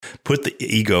put the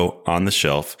ego on the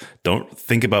shelf. Don't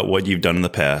think about what you've done in the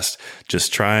past.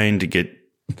 Just trying to get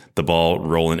the ball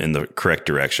rolling in the correct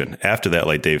direction. After that,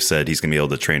 like Dave said, he's going to be able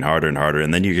to train harder and harder,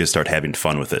 and then you're going to start having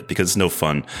fun with it, because it's no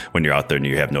fun when you're out there and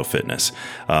you have no fitness.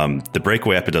 The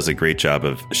Breakaway app does a great job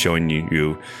of showing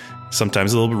you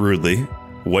sometimes a little bit rudely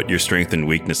what your strengths and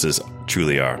weaknesses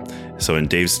truly are. So in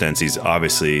Dave's stance, he's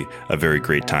obviously a very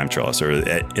great time trialist, or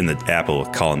in the app we'll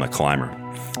call him a climber,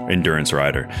 endurance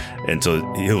rider. And so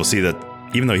he'll see that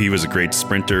even though he was a great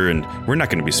sprinter, and we're not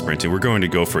going to be sprinting, we're going to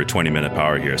go for a 20-minute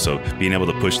power here. So being able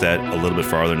to push that a little bit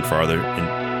farther and farther.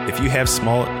 And if you have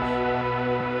small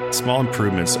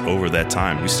improvements over that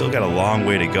time, you still got a long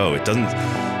way to go.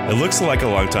 It looks like a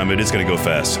long time, but it's going to go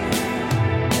fast.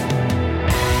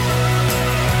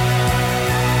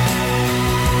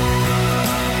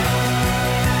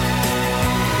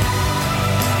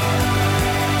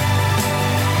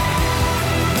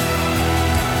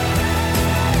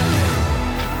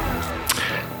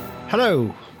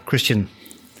 Hello, Christian.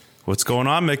 What's going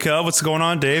on, Mikkel? What's going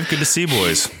on, Dave? Good to see you,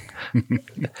 boys.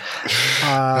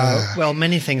 Well,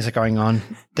 many things are going on.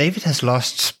 David has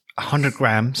lost 100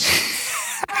 grams.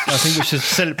 I think we should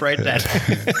celebrate that.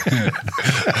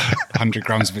 100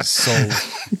 grams of his soul.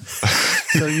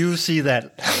 So you see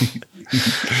that.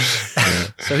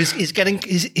 So he's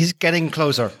getting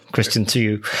closer, Christian, to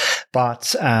you.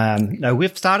 But no,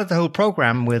 we've started the whole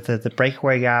program with the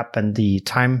Breakaway app and the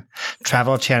time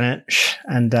travel challenge.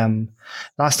 And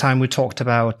last time we talked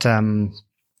about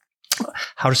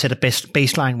how to set a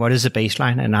baseline. What is a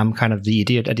baseline? And I'm kind of the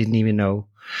idiot. I didn't even know.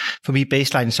 For me,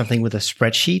 baseline is something with a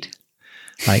spreadsheet.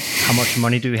 Like how much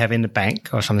money do you have in the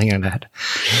bank or something like that.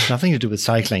 Nothing to do with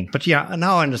cycling. But yeah,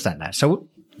 now I understand that. So,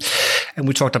 and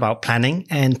we talked about planning.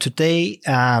 And today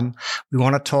we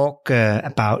want to talk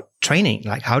about training.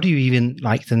 Like how do you even,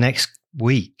 like the next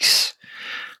weeks,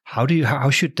 how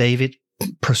should David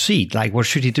proceed? Like what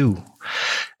should he do?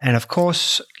 And of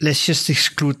course, let's just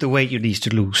exclude the weight you need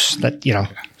to lose. That,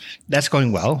 that's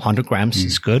going well. 100 grams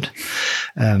is good.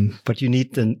 But you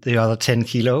need the other 10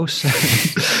 kilos.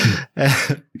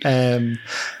 But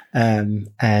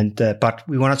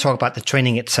we want to talk about the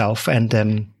training itself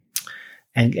and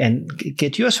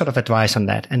get your sort of advice on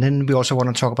that. And then we also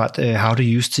want to talk about how to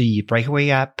use the Breakaway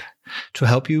app to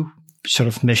help you sort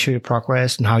of measure your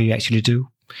progress and how you actually do.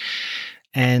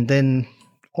 And then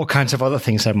all kinds of other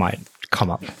things that might come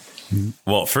up.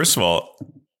 Well, first of all,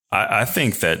 I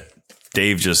think that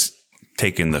Dave just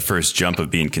taken the first jump of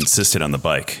being consistent on the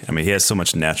bike. I mean, he has so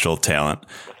much natural talent,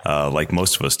 like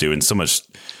most of us do, and so much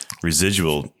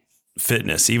residual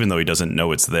fitness, even though he doesn't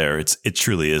know it's there. It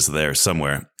truly is there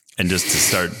somewhere. And just to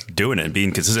start doing it and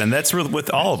being consistent. And that's with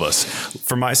all of us.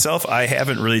 For myself, I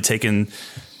haven't really taken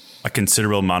a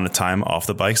considerable amount of time off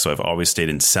the bike. So I've always stayed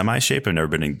in semi shape. I've never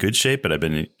been in good shape, but I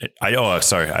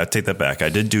take that back. I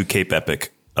did do Cape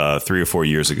Epic 3 or 4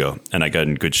 years ago, and I got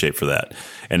in good shape for that.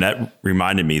 And that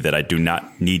reminded me that I do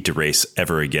not need to race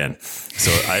ever again.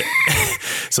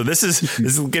 So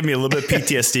this will give me a little bit of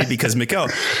PTSD because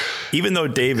Mikkel, even though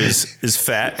Dave is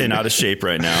fat and out of shape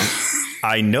right now,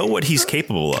 I know what he's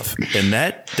capable of, and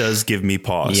that does give me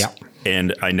pause. Yeah.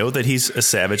 And I know that he's a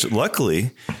savage.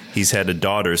 Luckily, he's had a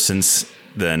daughter since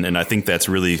then, and I think that's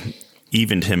really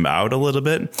evened him out a little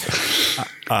bit.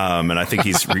 And I think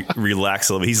he's relaxed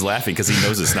a little bit. He's laughing because he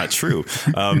knows it's not true.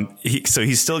 So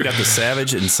he's still got the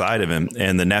savage inside of him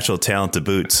and the natural talent to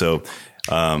boot. So,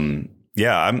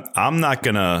 yeah, I'm not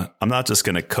just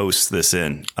gonna coast this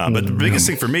in. But the biggest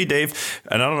thing for me, Dave,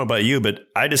 and I don't know about you, but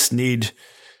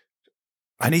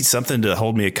I need something to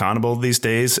hold me accountable these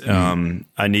days.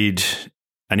 I need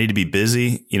to be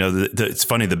busy. It's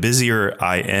funny. The busier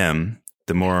I am,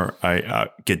 the more I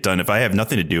get done. If I have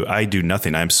nothing to do, I do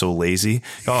nothing. I'm so lazy.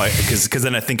 Because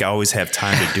then I think I always have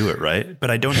time to do it, right? But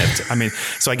I don't have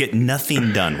so I get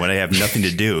nothing done when I have nothing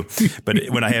to do. But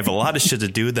when I have a lot of shit to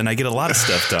do, then I get a lot of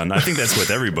stuff done. I think that's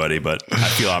with everybody, but I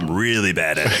feel I'm really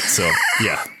bad at it. So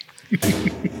yeah.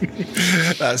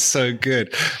 That's so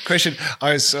good. Christian,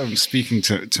 I was speaking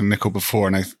to Mikkel before,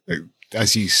 and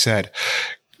as you said,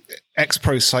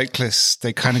 ex-pro cyclists,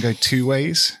 they kind of go two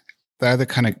ways. They either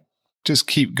kind of just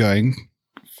keep going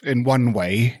in one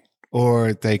way,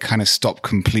 or they kind of stop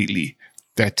completely.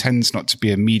 There tends not to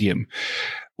be a medium.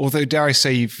 Although, dare I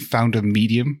say, you've found a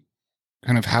medium?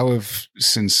 Kind of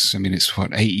it's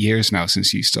 8 years now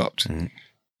since you stopped. Mm-hmm.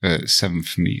 7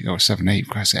 for me, or 7, 8.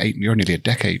 Christ, 8. You're nearly a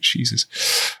decade. Jesus.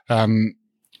 How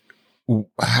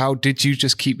did you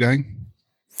just keep going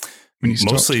when you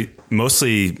stopped?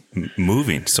 Mostly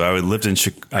moving. So I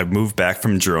moved back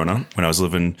from Girona when I was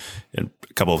living a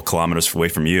couple of kilometers away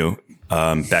from you,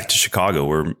 back to Chicago,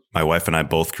 where my wife and I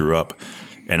both grew up.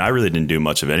 And I really didn't do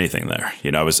much of anything there.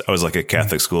 You know, I was like a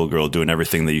Catholic schoolgirl doing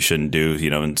everything that you shouldn't do, you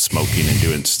know, and smoking and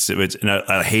doing, and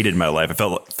I hated my life. I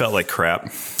felt like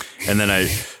crap. And then I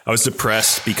was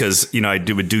depressed because, you know,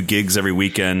 would do gigs every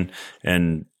weekend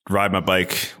and ride my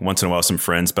bike once in a while with some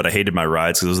friends, but I hated my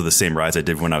rides because those are the same rides I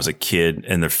did when I was a kid,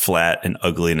 and they're flat and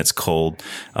ugly and it's cold.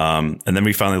 And then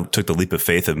we finally took the leap of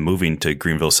faith of moving to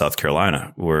Greenville, South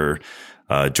Carolina, where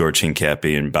George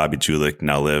Hincapie and Bobby Julich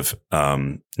now live.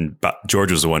 And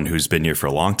George was the one who's been here for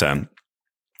a long time.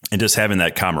 And just having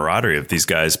that camaraderie of these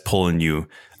guys pulling you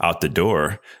out the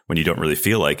door when you don't really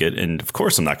feel like it. And of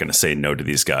course, I'm not going to say no to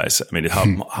these guys. I mean,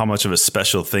 how much of a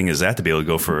special thing is that to be able to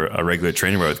go for a regular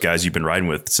training ride with guys you've been riding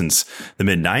with since the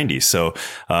mid 90s? So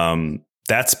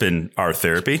that's been our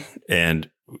therapy, and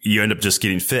you end up just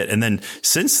getting fit. And then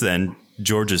since then,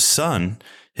 George's son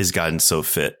has gotten so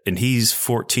fit, and he's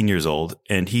 14 years old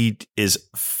and he is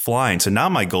flying. So now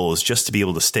my goal is just to be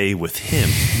able to stay with him.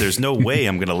 There's no way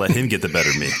I'm going to let him get the better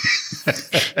of me.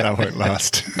 That won't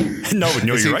last. No,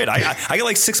 you're right. I got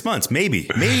like 6 months, maybe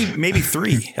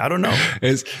 3. I don't know.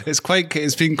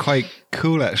 It's been quite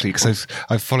cool actually, because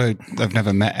I've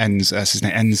never met Enzo. That's his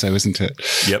name, Enzo, isn't it?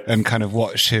 Yep. And kind of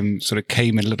watched him sort of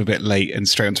came in a little bit late and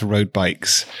straight onto road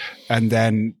bikes, and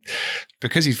then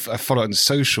because I follow it on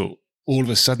social, all of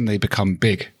a sudden they become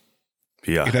big.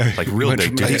 Yeah, you know, like real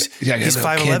big. Dude. He's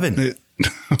 5'11".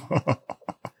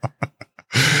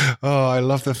 Oh, I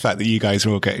love the fact that you guys are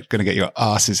all going to get your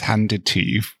asses handed to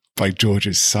you by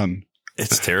George's son.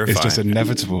 It's terrifying. It's just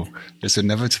inevitable. It's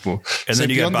inevitable. And then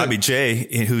you got Bobby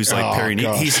J, who's like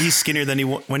Paris-Nice. He's skinnier than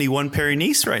when he won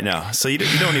Paris-Nice right now. So you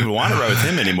don't even want to ride with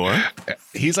him anymore.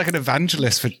 He's like an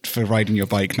evangelist for riding your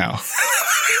bike now.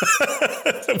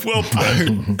 Well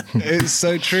put. It's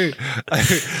so true.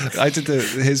 I did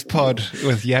his pod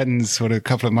with Jens a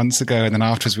couple of months ago, and then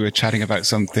afterwards we were chatting about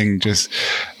something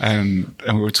and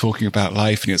we were talking about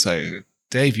life, and he was like,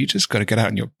 Dave, you just got to get out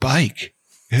on your bike.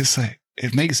 It's like,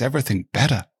 it makes everything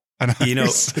better. And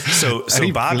so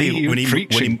Bobby, when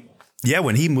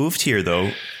he moved here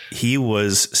though, he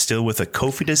was still with a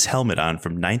Cofidis helmet on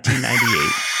from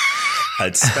 1998.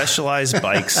 A specialized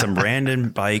bike, some random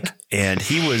bike, and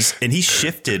he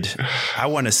shifted, I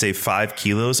want to say 5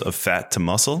 kilos of fat to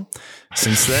muscle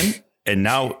since then. And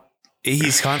now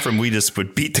he's gone from, we just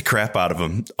would beat the crap out of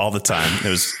him all the time.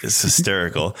 It's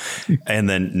hysterical. And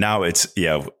then now he's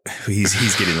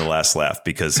getting the last laugh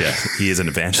because he is an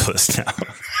evangelist now.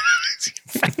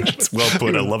 It's well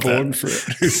put. I love that. For it.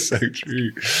 It's so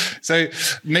true. So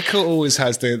Mikkel always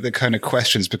has the kind of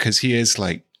questions, because he is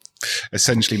like,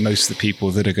 essentially most of the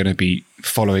people that are going to be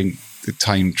following the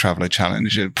Time Traveler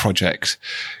Challenge project.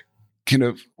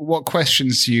 What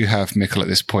questions do you have, Mikkel, at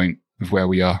this point of where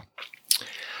we are?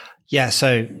 Yeah,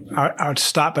 so I'll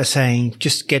start by saying,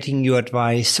 just getting your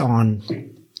advice on,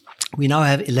 we now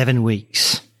have 11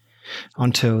 weeks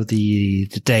until the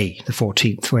day, the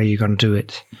 14th, where you're going to do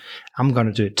it. I'm going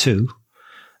to do it too.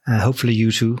 Hopefully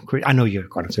you too. I know you're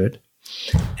going to do it.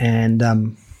 And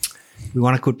we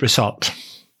want a good result.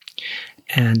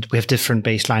 And we have different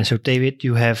baselines. So, David,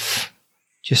 you have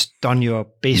just done your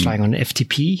baseline on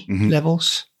FTP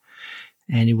levels.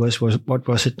 And it was what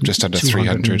was it? Just under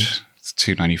 300,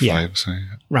 295. Yeah, so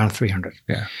around 300.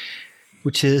 Yeah.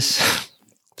 Which is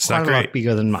quite a lot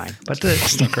bigger than mine. But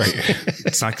it's not great.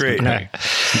 It's not great. No.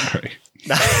 It's not great.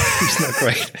 It's not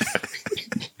great.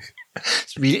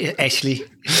 It's really, actually,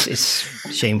 it's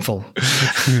shameful.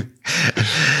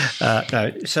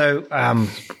 No. So,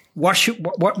 what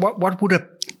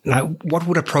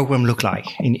would a program look like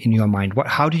in your mind?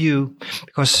 How do you?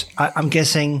 Because I'm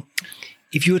guessing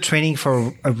if you're training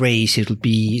for a race, it'll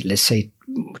be, let's say,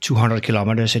 200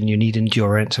 kilometers, and you need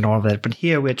endurance and all of that. But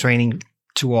here we're training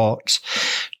towards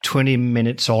 20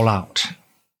 minutes all out.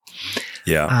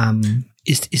 Yeah.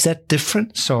 Is that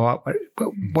different? So,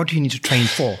 what do you need to train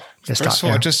for? First of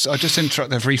all, I'll just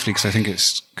interrupt there briefly, because I think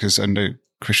because I know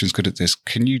Christian's good at this.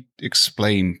 Can you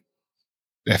explain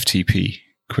FTP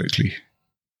quickly,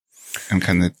 and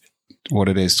kind of what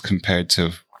it is compared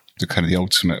to the kind of the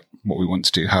ultimate, what we want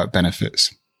to do, how it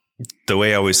benefits? The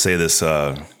way I always say this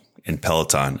in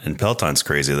Peloton, and Peloton's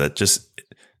crazy that just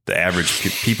the average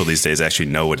people these days actually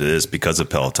know what it is because of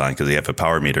Peloton, because they have a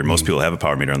power meter. Most people have a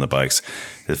power meter on the bikes.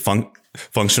 The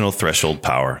functional threshold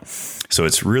power. So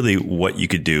it's really what you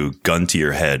could do gun to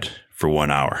your head for 1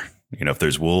 hour. If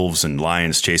there's wolves and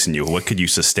lions chasing you, what could you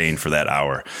sustain for that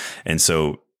hour? And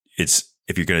so if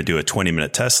you're going to do a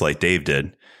 20-minute test like Dave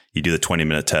did, you do the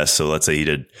 20-minute test. So let's say he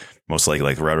did most likely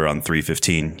like right around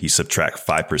 315. You subtract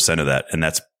 5% of that, and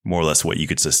that's more or less what you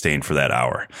could sustain for that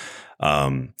hour.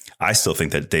 I still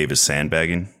think that Dave is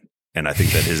sandbagging And I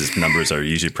think that his numbers are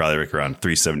usually probably like around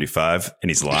 375, and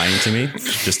he's lying to me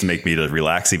just to make me to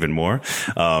relax even more.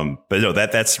 But no,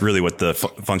 that's really what the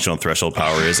functional threshold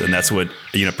power is. And that's what,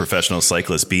 professional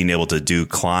cyclists being able to do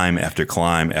climb after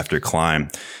climb after climb.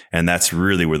 And that's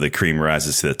really where the cream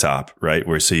rises to the top, right?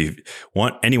 Where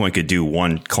anyone could do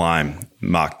one climb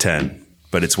Mach 10,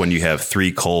 but it's when you have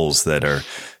 3 cols that are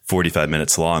 45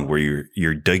 minutes long where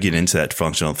you're digging into that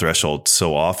functional threshold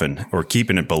so often, or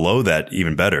keeping it below that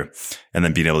even better, and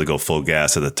then being able to go full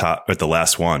gas at the top at the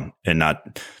last one and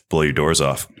not blow your doors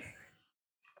off.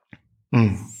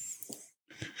 And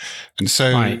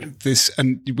so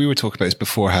and we were talking about this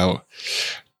before, how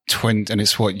and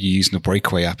it's what you use in the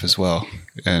Breakaway app as well.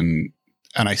 And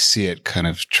I see it kind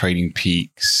of training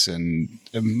peaks, and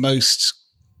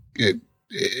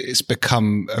it's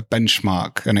become a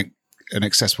benchmark, an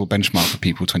accessible benchmark for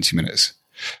people, 20 minutes.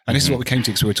 And this is what we came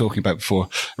to, because we were talking about before.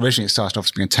 Originally, it started off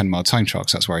as being a 10-mile time trial,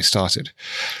 because that's where I started.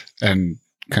 And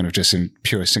kind of just in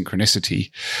pure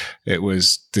synchronicity, it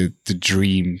was the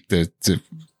dream, the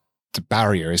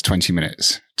barrier is 20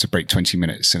 minutes, to break 20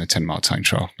 minutes in a 10-mile time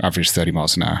trial, average 30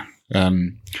 miles an hour.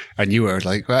 And you were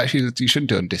like, well, actually, you shouldn't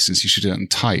do it on distance, you should do it on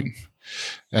time.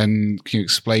 And can you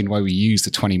explain why we use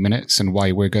the 20 minutes and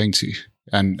why we're going to,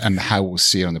 and how we'll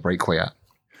see it on the Breakaway app?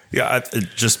 Yeah,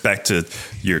 just back to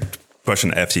your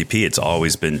question of FTP, it's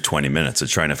always been 20 minutes. It's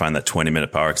trying to find that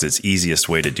 20-minute power because it's the easiest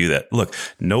way to do that. Look,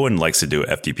 no one likes to do an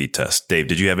FTP test. Dave,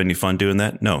 did you have any fun doing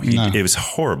that? No. It was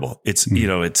horrible. It's,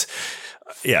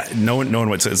 no one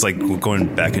wants. It's like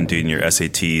going back and doing your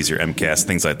SATs, your MCAS,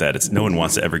 things like that. No one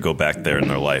wants to ever go back there in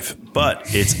their life. But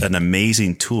it's an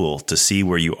amazing tool to see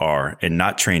where you are and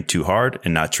not train too hard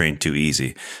and not train too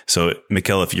easy. So,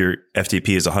 Mikkel, if your FTP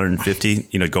is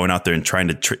 150, going out there and trying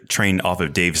to train off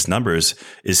of Dave's numbers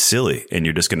is silly, and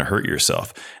you're just going to hurt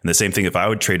yourself. And the same thing, if I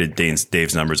would trade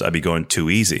Dave's numbers, I'd be going too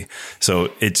easy.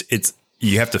 So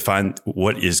you have to find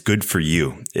what is good for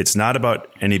you. It's not about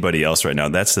anybody else right now.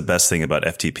 That's the best thing about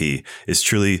FTP, is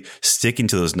truly sticking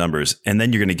to those numbers. And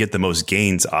then you're going to get the most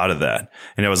gains out of that.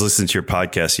 And I was listening to your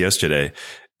podcast yesterday,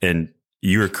 and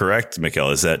you were correct,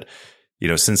 Mikkel, is that,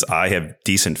 since I have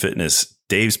decent fitness,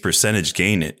 Dave's percentage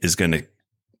gain is going to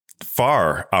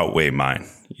far outweigh mine.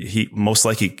 He most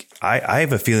likely, I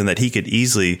have a feeling that he could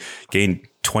easily gain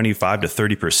 25 to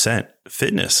 30%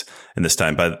 fitness in this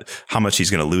time, by how much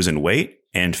he's going to lose in weight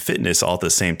and fitness all at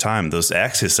the same time. Those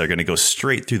axes are going to go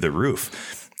straight through the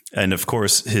roof. And of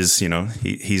course, he's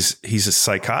a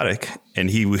psychotic, and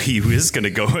he is going to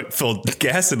go full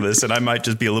gas in this, and I might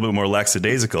just be a little bit more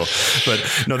lackadaisical.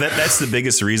 But no, that's the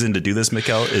biggest reason to do this,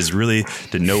 Mikkel, is really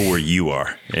to know where you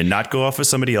are and not go off of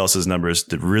somebody else's numbers,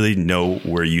 to really know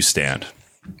where you stand.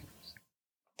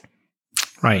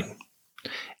 Right.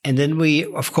 And then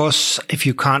of course, if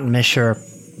you can't measure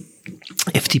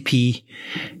FTP,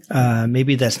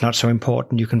 maybe that's not so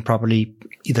important. You can probably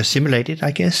either simulate it,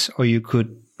 I guess, or you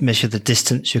could measure the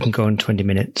distance you can go in 20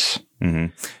 minutes.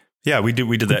 Mm-hmm. Yeah, we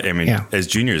did that. I mean, as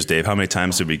juniors, Dave, how many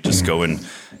times did we just go and,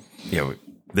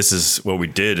 this is what we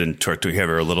did, and we have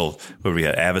our little, we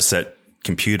had Avocet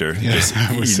computer.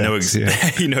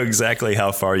 You know exactly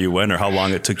how far you went or how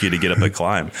long it took you to get up a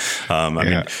climb. I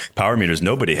mean, power meters,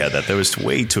 nobody had that. That was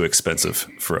way too expensive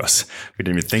for us. We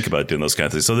didn't even think about doing those kinds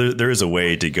of things. So there is a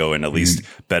way to go and at least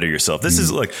better yourself. This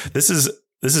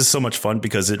is so much fun,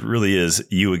 because it really is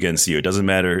you against you. It doesn't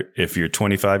matter if you're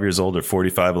 25 years old or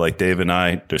 45 like Dave and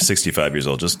I, they're 65 years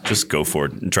old. Just go for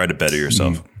it and try to better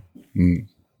yourself.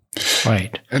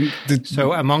 Right. And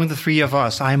so among the three of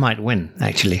us, I might win,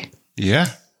 actually. Yeah.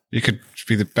 You could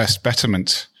be the best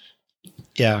betterment.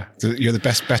 Yeah. You're the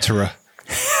best betterer.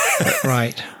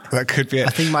 Right. That could be it. I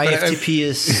think my FTP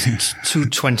is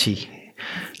 220.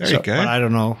 There you go. But I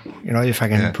don't know, if I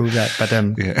can improve that. But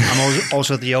I'm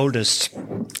also the oldest.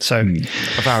 So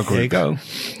of our group. There you go.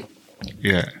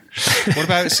 Yeah. What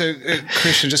about,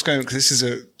 Christian, just going, because this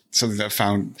is something that I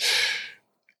found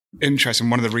interesting.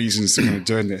 One of the reasons that I'm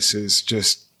doing this is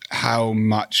just how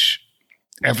much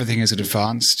everything is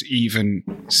advanced, even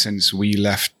since we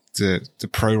left the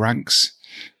pro ranks.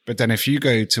 But then if you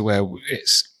go to where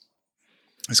it's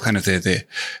kind of the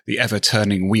ever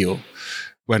turning wheel.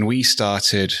 When we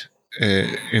started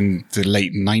in the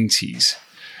late 90s,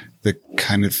 the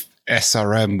kind of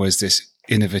SRM was this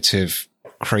innovative,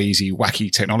 crazy,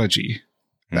 wacky technology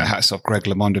that hats off Greg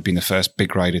LeMond had been the first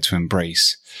big rider to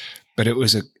embrace. But it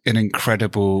was an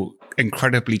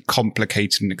incredibly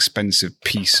complicated and expensive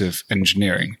piece of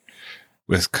engineering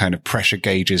with kind of pressure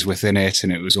gauges within it.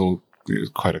 And it was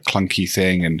quite a clunky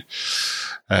thing. And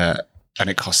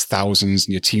it cost thousands,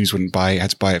 and your teams wouldn't buy it, you had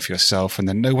to buy it for yourself. And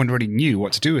then no one really knew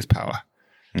what to do with power.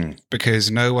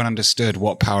 because no one understood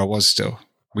what power was still.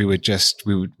 We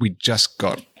just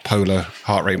got polar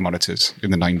heart rate monitors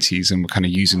in the 90s, and we're kind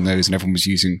of using those, and everyone was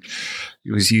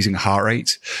using heart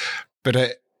rate.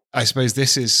 But I suppose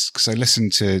this is because I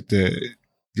listened to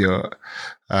your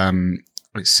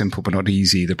it's simple but not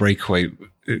easy, the Breakaway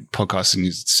podcast, and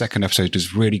the second episode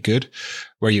is really good,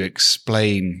 where you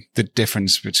explain the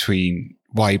difference between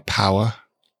why power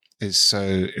is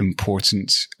so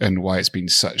important and why it's been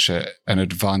such an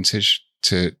advantage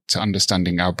to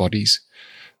understanding our bodies.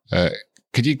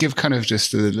 Could you give kind of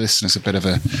just the listeners a bit of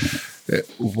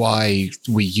why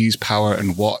we use power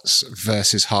and watts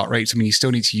versus heart rate? I mean, you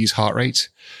still need to use heart rate,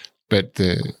 but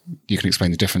you can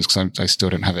explain the difference, because I still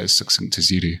don't have it as succinct as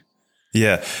you do.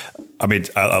 Yeah. I mean,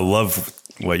 I love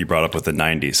what you brought up with the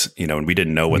 90s, and we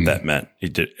didn't know what that meant.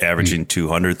 It did averaging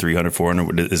 200, 300,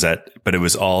 400. But it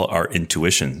was all our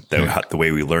intuition, the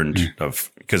way we learned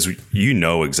because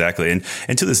exactly.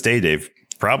 And to this day, Dave,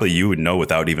 probably you would know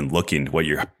without even looking what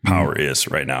your power is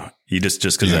right now. You just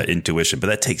because of that intuition, but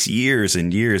that takes years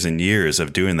and years and years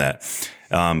of doing that.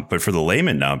 But for the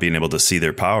layman now, being able to see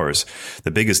their powers,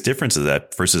 the biggest difference of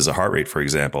that versus a heart rate, for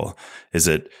example, is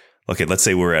that, okay, let's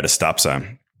say we're at a stop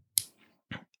sign,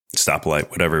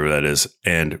 stoplight, whatever that is,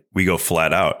 and we go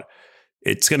flat out.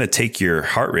 It's going to take your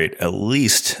heart rate at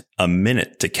least a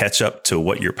minute to catch up to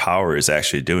what your power is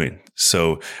actually doing.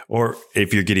 So, or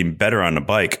if you're getting better on a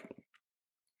bike,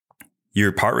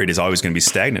 your heart rate is always going to be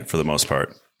stagnant for the most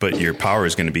part, but your power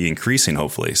is going to be increasing,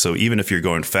 hopefully. So even if you're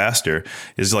going faster,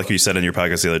 it's like you said on your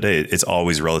podcast the other day, it's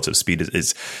always relative speed.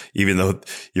 It's even though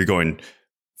you're going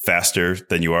faster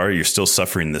than you are, you're still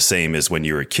suffering the same as when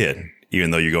you were a kid.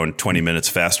 Even though you're going 20 minutes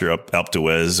faster up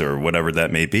d'Huez or whatever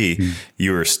that may be,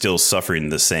 you are still suffering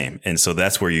the same. And so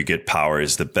that's where you get power,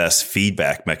 is the best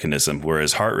feedback mechanism.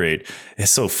 Whereas heart rate is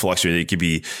so fluctuating. It could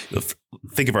be,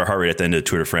 think of our heart rate at the end of the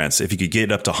Tour de France. If you could get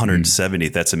it up to 170,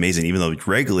 that's amazing. Even though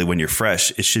regularly when you're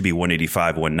fresh, it should be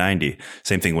 185, 190.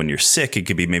 Same thing when you're sick, it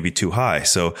could be maybe too high.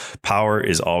 So power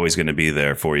is always going to be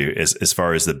there for you as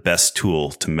far as the best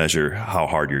tool to measure how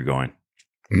hard you're going.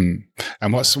 And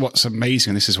what's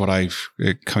amazing, and this is what I've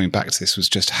coming back to this, was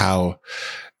just how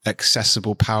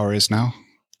accessible power is now.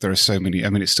 There are so many. I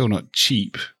mean, it's still not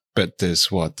cheap, but there's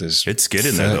it's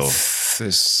getting there though.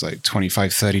 There's like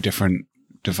 25, 30 different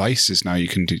devices now you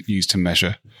can use to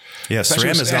measure. Yeah,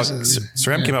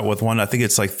 SRAM came out with one. I think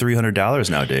it's like $300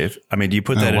 now, Dave. I mean, do you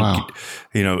put that in?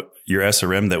 Your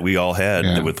SRM that we all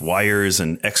had with wires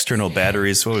and external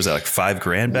batteries. What was that, like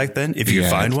 $5,000 back then? If you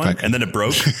could find one, and then it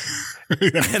broke.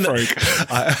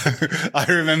 I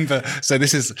remember. So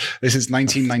this is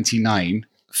 1999,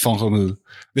 Font-Romeu.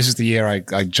 This is the year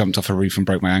I jumped off a roof and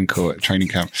broke my ankle at training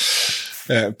camp.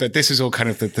 But this is all kind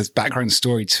of the background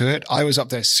story to it. I was up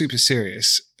there super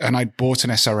serious, and I'd bought an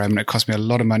SRM, and it cost me a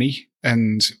lot of money,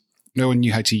 and no one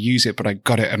knew how to use it, but I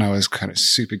got it, and I was kind of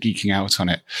super geeking out on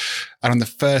it. And on the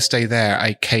first day there,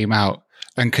 I came out,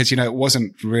 and because, it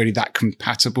wasn't really that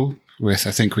compatible with,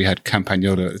 I think we had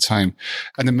Campagnolo at the time,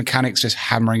 and the mechanics just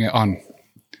hammering it on,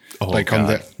 on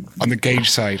the gauge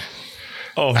side,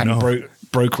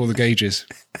 broke all the gauges,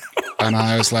 and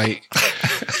I was like,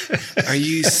 "Are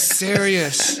you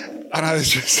serious?" And I was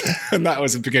just, and that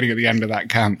was the beginning of the end of that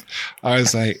camp. I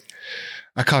was like,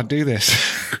 "I can't do this.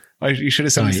 You should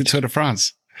have sent me to the Tour de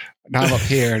France." Now I'm up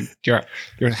here, and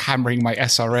you're hammering my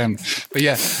SRM. But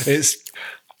yeah,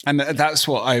 and that's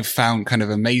what I've found kind of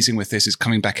amazing with this, is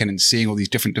coming back in and seeing all these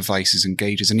different devices and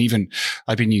gauges. And even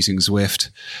I've been using Zwift,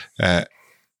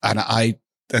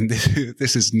 and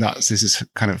this is nuts. This is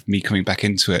kind of me coming back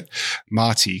into it.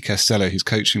 Marty Castello, who's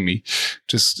coaching me,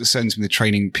 just sends me the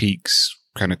Training Peaks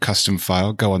kind of custom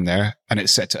file, go on there, and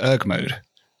it's set to erg mode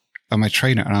on my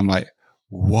trainer. And I'm like,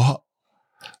 what?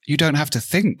 You don't have to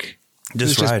think.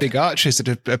 There's just big arches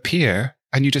that appear,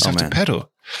 and you just have to pedal.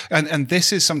 And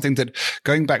this is something that,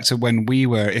 going back to when we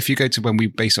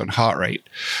based on heart rate,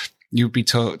 you'd be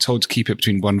told to keep it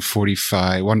between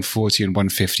 140 and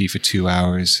 150 for 2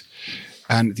 hours.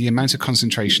 And the amount of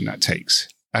concentration that takes.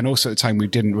 And also at the time, we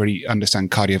didn't really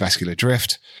understand cardiovascular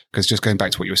drift, because just going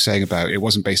back to what you were saying about, it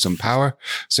wasn't based on power.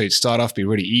 So it'd start off, be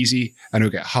really easy, and it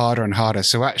would get harder and harder.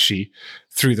 So actually,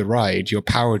 through the ride, your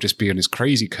power would just be on this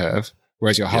crazy curve,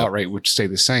 whereas your heart rate would stay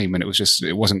the same. And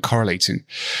it wasn't correlating.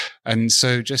 And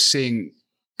so just seeing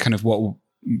kind of what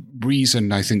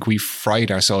reason I think we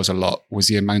fried ourselves a lot was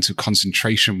the amount of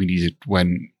concentration we needed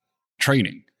when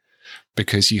training,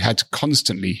 because you had to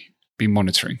constantly be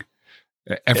monitoring.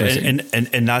 everything.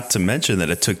 And not to mention that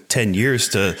it took 10 years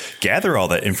to gather all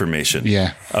that information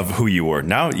of who you were.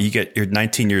 Now you're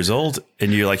 19 years old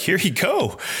and you're like, here you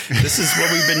go. This is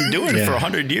what we've been doing for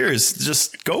 100 years.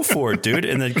 Just go for it, dude.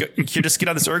 And then you just get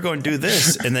on this ergo and do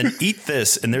this and then eat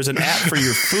this. And there's an app for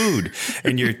your food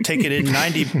and you're taking in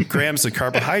 90 grams of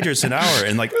carbohydrates an hour.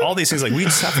 And like all these things, like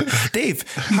Dave,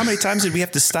 how many times did we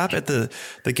have to stop at the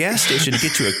gas station to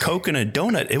get you a Coke and a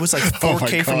donut? It was like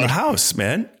 4K from the house,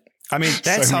 man. I mean,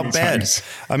 that's so how bad. Times.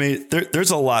 I mean,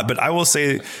 there's a lot, but I will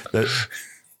say that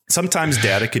sometimes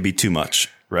data could be too much,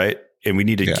 right? And we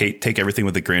need to take everything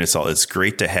with a grain of salt. It's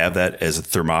great to have that as a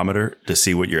thermometer to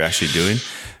see what you're actually doing.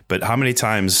 But how many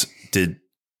times did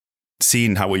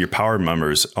seeing what your power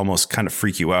numbers almost kind of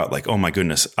freak you out? Like, oh my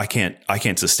goodness, I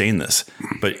can't sustain this.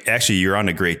 But actually you're on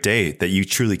a great day that you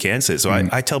truly can say. So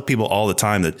I tell people all the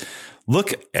time that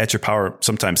look at your power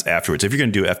sometimes afterwards. If you're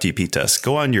going to do FTP tests,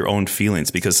 go on your own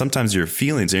feelings, because sometimes your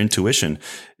feelings, your intuition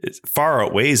far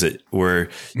outweighs it, where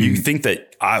you think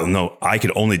that, I don't know, I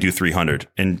could only do 300.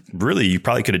 And really, you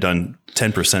probably could have done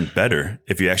 10% better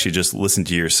if you actually just listen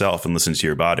to yourself and listen to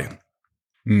your body.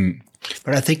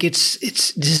 But I think this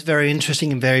is very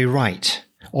interesting and very right.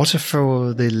 Also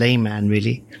for the layman,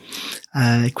 really.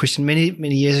 Christian,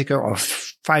 many years ago, or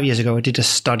 5 years ago, I did a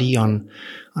study on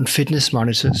fitness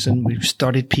monitors, and we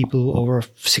studied people over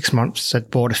 6 months that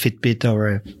bought a Fitbit or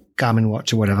a Garmin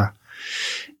watch or whatever.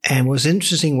 And what's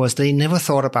interesting was they never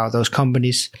thought about those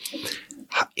companies.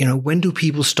 You know, when do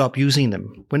people stop using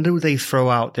them? When do they throw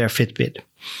out their Fitbit?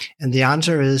 And the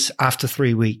answer is after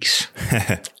 3 weeks.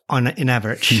 In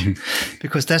average,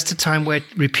 because that's the time where it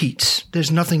repeats.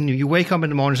 There's nothing new. You wake up in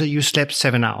the morning, so you slept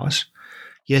 7 hours.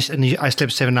 Yes, and I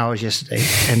slept 7 hours yesterday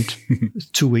and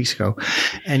 2 weeks ago.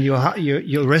 And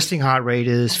your resting heart rate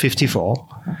is 54,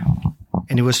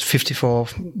 and it was 54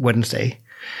 Wednesday.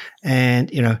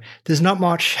 And you know, there's not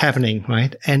much happening,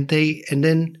 right? And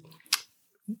then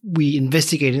we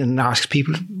investigated and asked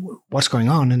people what's going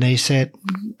on, and they said,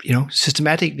 you know,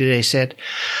 systematically they said,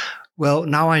 well,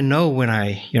 now I know when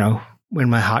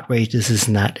my heart rate is this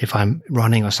and that, if I'm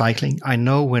running or cycling. I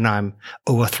know when I'm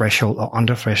over threshold or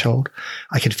under threshold.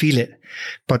 I can feel it.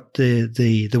 But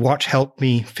the watch helped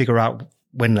me figure out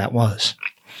when that was.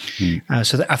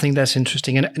 So I think that's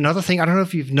interesting. And another thing, I don't know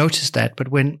if you've noticed that, but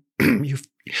when you,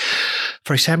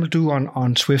 for example, do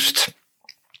on Zwift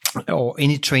or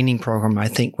any training program, I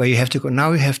think, where you have to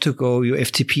go your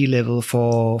FTP level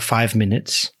for 5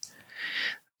 minutes.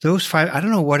 Those 5, I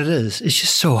don't know what it is. It's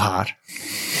just so hard.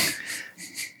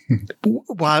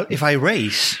 While if I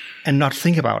race and not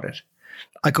think about it,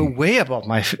 I go way above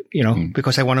my,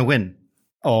 because I want to win,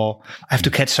 or I have to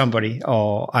catch somebody,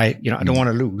 or I don't want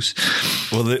to lose.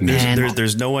 Well,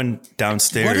 there's no one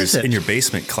downstairs in your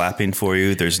basement clapping for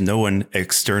you. There's no one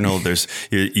external.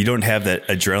 You don't have that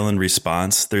adrenaline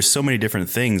response. There's so many different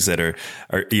things that are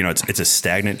it's a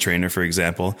stagnant trainer, for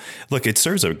example. Look, it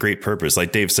serves a great purpose.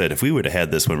 Like Dave said, if we would have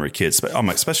had this when we were kids,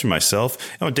 especially myself,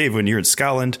 Dave, when you're in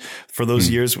Scotland for those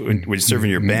years when you're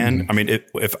serving your band, I mean,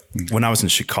 if when I was in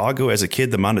Chicago as a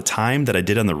kid, the amount of time that I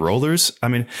did on the rollers, I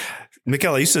mean,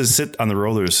 Mikkel, I used to sit on the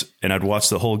rollers and I'd watch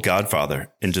the whole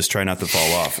Godfather and just try not to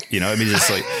fall off. Did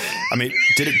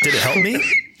it help me?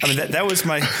 I mean, that was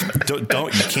my,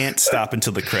 you can't stop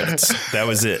until the credits. That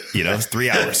was it, 3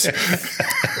 hours.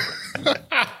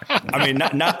 I mean,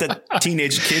 not that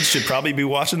teenage kids should probably be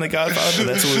watching the Godfather,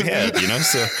 but that's what we had,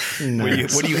 So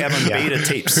nice. What do you have on beta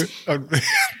tapes?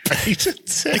 Beta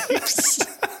tapes.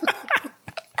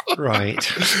 Right.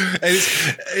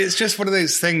 It's just one of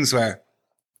those things where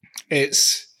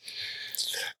it's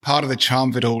part of the charm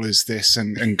of it all is this,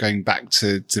 and going back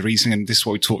to the reasoning, and this is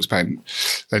what we talked about,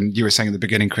 and you were saying at the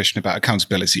beginning, Christian, about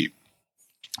accountability.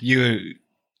 We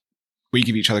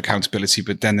give each other accountability,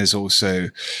 but then there's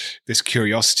also this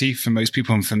curiosity for most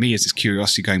people, and for me, it's this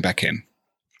curiosity going back in.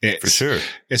 For sure.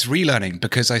 It's relearning,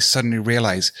 because I suddenly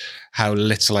realize how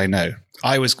little I know.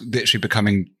 I was literally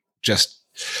becoming just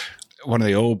one of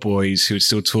the old boys who would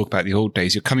still talk about the old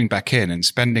days. You're coming back in and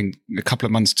spending a couple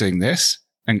of months doing this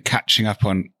and catching up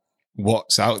on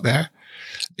what's out there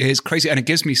is crazy. And it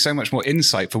gives me so much more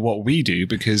insight for what we do,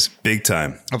 because big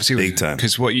time, obviously, big time,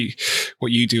 because what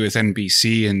you do with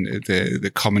NBC and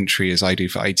the commentary as I do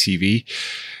for ITV,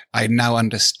 I now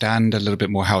understand a little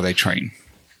bit more how they train.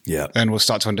 Yeah. And we'll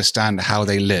start to understand how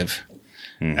they live.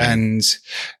 Mm-hmm.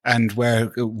 And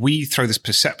where we throw this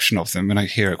perception of them, and I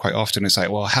hear it quite often, it's like,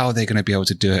 well, how are they going to be able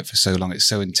to do it for so long? It's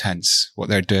so intense, what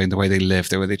they're doing, the way they live,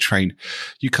 the way they train.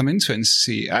 You come into it and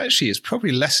see, actually, it's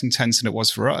probably less intense than it was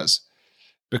for us,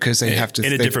 because they have to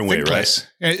in a different way, right?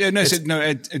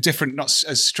 A different, not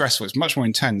as stressful. It's much more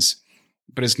intense,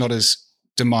 but it's not as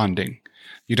demanding.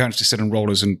 You don't have to sit on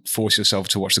rollers and force yourself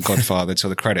to watch The Godfather till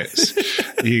the credits.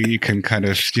 You can kind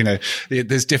of,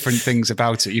 there's different things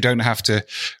about it. You don't have to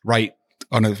write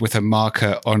with a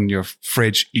marker on your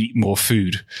fridge, eat more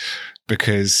food,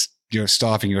 because you're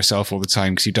starving yourself all the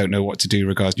time because you don't know what to do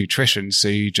regards nutrition. So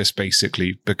you just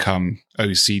basically become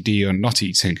OCD on not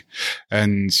eating,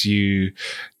 and you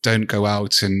don't go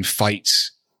out and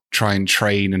fight, try and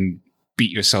train and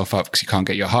beat yourself up because you can't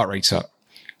get your heart rate up,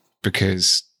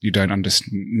 because you don't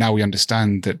understand. Now we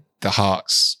understand that the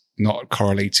heart's not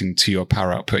correlating to your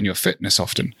power output and your fitness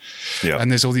often. Yeah.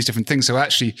 And there's all these different things. So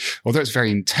actually, although it's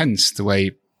very intense the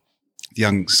way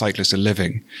young cyclists are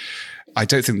living, I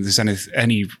don't think there's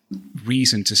any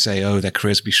reason to say, oh, their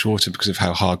careers will be shorter because of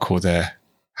how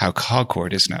hardcore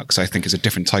it is now. Because I think it's a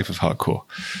different type of hardcore.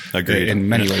 Agreed. In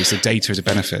many ways, the data is a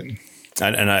benefit.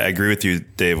 And I agree with you,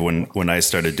 Dave, when I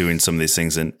started doing some of these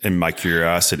things and my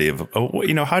curiosity of,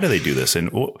 how do they do this? And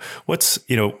what's,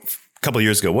 a couple of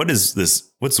years ago, what's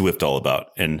Zwift all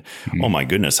about? And oh my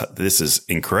goodness, this is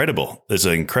incredible. It's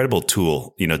an incredible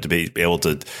tool, to be able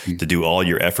to do all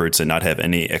your efforts and not have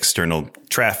any external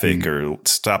traffic or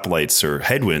stoplights or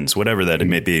headwinds, whatever that it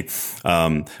may be.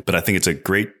 But I think it's a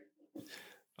great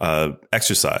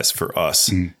exercise for us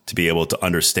to be able to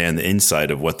understand the inside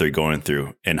of what they're going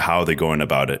through and how they're going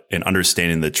about it, and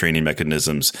understanding the training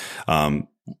mechanisms.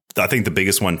 I think the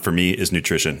biggest one for me is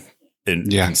nutrition.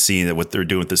 And seeing what they're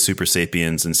doing with the Super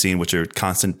Sapiens and seeing what your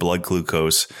constant blood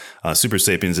glucose. Super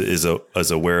Sapiens is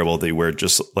a wearable they wear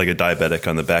just like a diabetic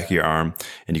on the back of your arm,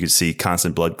 and you can see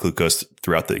constant blood glucose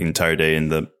throughout the entire day,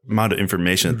 and the amount of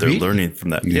information that they're learning from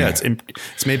that. Yeah,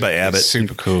 it's made by Abbott. It's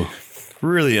super cool.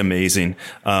 Really amazing.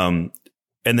 And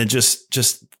then just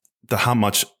how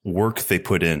much work they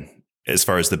put in as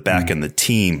far as the back and the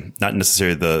team, not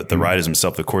necessarily the riders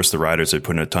themselves. Of course, the riders are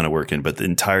putting a ton of work in, but the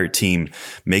entire team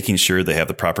making sure they have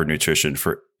the proper nutrition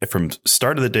from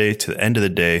start of the day to the end of the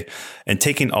day, and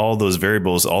taking all those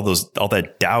variables, all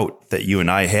that doubt that you and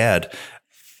I had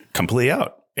completely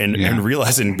out. And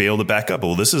realizing, be able to back up.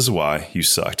 Well, this is why you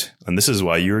sucked, and this is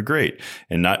why you were great,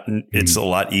 and not. It's a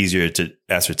lot easier to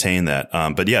ascertain that.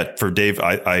 But yeah, for Dave,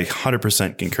 I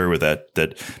 100% concur with that.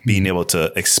 That being able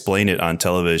to explain it on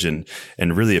television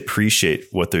and really appreciate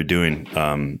what they're doing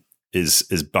is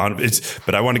bound.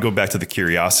 But I want to go back to the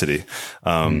curiosity.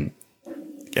 Can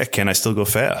I still go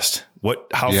fast?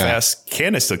 How fast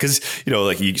can I still? Because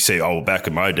like you say, oh, back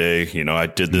in my day, I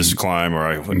did this climb, or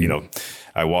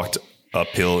I walked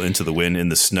uphill into the wind in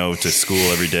the snow to school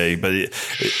every day. But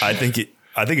I think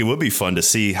it would be fun to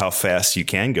see how fast you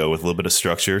can go with a little bit of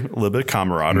structure, a little bit of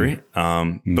camaraderie.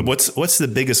 But what's the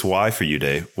biggest why for you,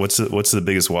 Dave? What's the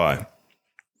biggest why?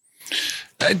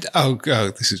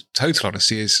 This is total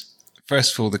honesty. Is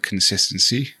first of all, the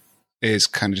consistency is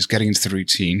kind of just getting into the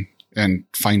routine and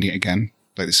finding it again.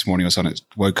 Like this morning,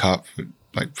 woke up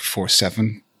like before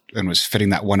 7 and was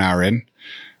fitting that 1 hour in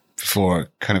before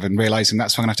and realizing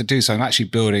that's what I'm going to have to do. So I'm actually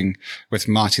building with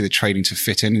Marty the training to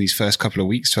fit in these first couple of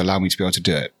weeks to allow me to be able to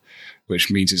do it,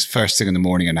 which means it's first thing in the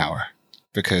morning, an hour,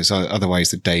 because otherwise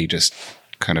the day just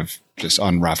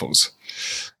unravels.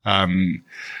 And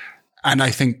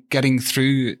I think getting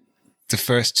through the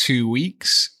first 2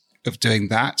 weeks of doing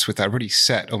that with that really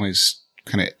set, almost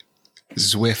kind of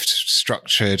Zwift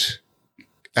structured,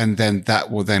 and then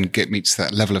that will then get me to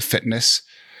that level of fitness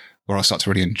where I'll start to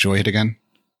really enjoy it again.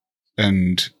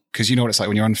 And because what it's like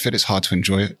when you're unfit, it's hard to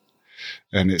enjoy it.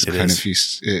 And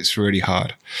it's really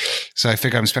hard. So I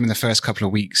figure I'm spending the first couple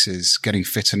of weeks is getting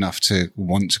fit enough to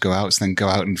want to go out, so then go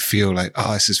out and feel like,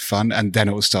 oh, this is fun. And then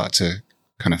it will start to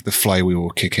the flywheel will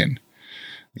kick in.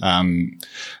 And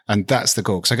that's the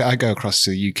goal. Because I go across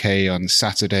to the UK on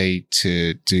Saturday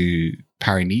to do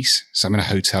Paris-Nice. So I'm in a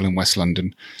hotel in West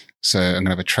London. So I'm going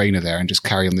to have a trainer there and just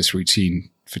carry on this routine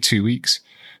for 2 weeks,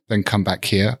 then come back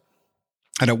here.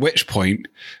 And at which point,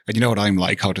 and you know what I'm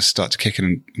like, I'll just start to kick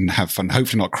in and have fun,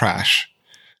 hopefully not crash,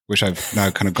 which I've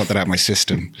now kind of got that out of my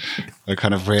system. I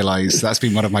kind of realized that's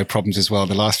been one of my problems as well.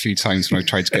 The last few times when I've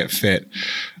tried to get fit,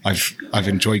 I've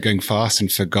enjoyed going fast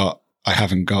and forgot I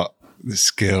haven't got the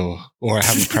skill, or I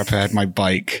haven't prepared my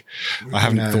bike. I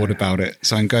haven't thought about it.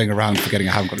 So I'm going around forgetting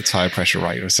I haven't got the tire pressure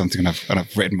right or something, and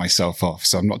I've written myself off.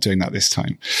 So I'm not doing that this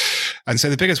time. And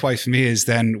so the biggest way for me is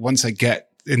then once I get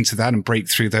into that and break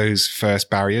through those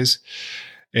first barriers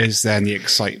is then the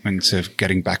excitement of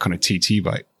getting back on a TT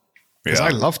bike. Because I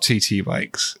love TT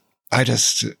bikes. I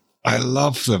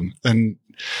love them.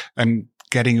 And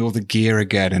getting all the gear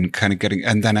again and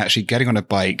and then actually getting on a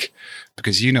bike,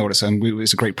 because what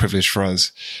it's a great privilege for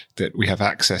us that we have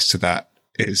access to that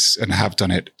and have done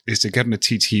it, is to get on a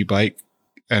TT bike,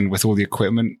 and with all the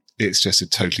equipment, it's just a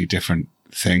totally different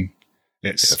thing.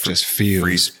 It's just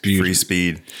feels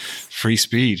beautiful. Free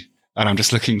speed. And I'm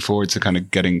just looking forward to kind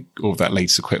of getting all that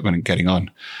latest equipment and getting on.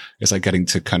 It's like getting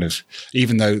to kind of,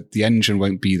 even though the engine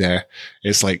won't be there,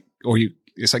 it's like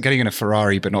getting in a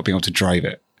Ferrari, but not being able to drive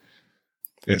it.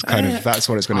 It's kind of, that's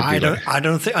what it's going to be like.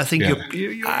 I think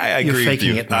I agree with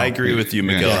you. I agree with you,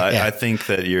 Miguel. I think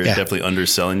that you're definitely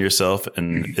underselling yourself.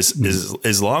 And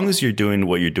as long as you're doing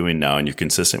what you're doing now and you're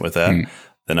consistent with that,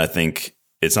 then I think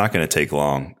it's not going to take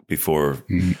long before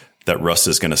that rust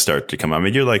is going to start to come out. I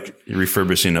mean, you're like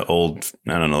refurbishing an old,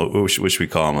 I don't know, what should we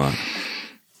call them?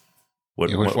 What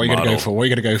are you going to go for? What are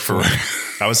you going to go for?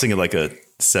 I was thinking like a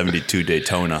 72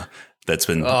 Daytona that's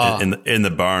been in the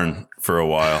barn for a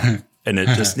while. And it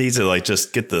just needs to like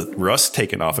just get the rust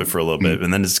taken off it for a little bit.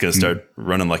 And then it's going to start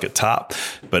running like a top.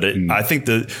 But I think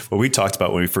what we talked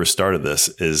about when we first started this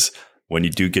is when you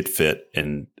do get fit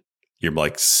and you're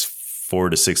like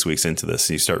 4 to 6 weeks into this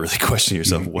and you start really questioning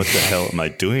yourself, what the hell am I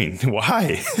doing?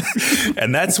 Why?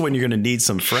 And that's when you're going to need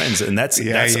some friends. And that's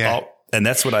all. And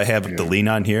that's what I have to lean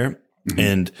on here.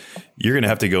 And you're going to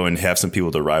have to go and have some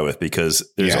people to ride with because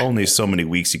there's only so many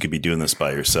weeks you could be doing this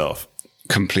by yourself.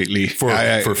 Completely.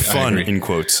 For fun, in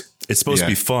quotes. It's supposed to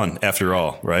be fun after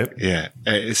all, right? Yeah,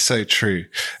 it's so true.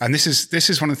 And this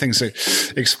is one of the things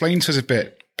that explain to us a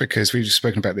bit, because we've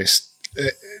spoken about this.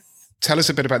 Tell us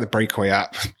a bit about the Breakaway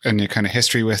app and your kind of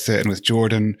history with it and with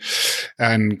Jordan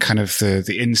and kind of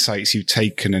the insights you've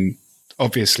taken. And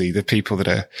obviously the people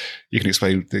that you can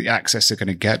explain the access they're going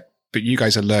to get, but you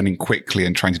guys are learning quickly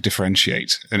and trying to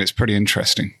differentiate. And it's pretty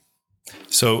interesting.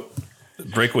 So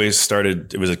Breakaway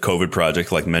started, it was a COVID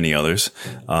project like many others.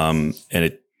 And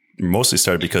it mostly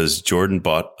started because Jordan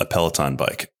bought a Peloton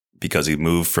bike because he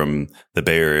moved from the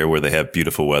Bay Area where they have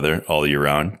beautiful weather all year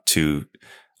round to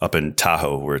up in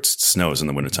Tahoe where it snows in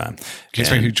the wintertime. Can you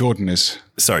explain who Jordan is?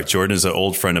 Sorry, Jordan is an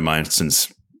old friend of mine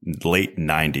since late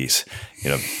 90s.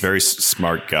 Very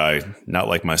smart guy, not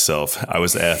like myself. I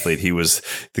was the athlete. He was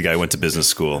the guy who went to business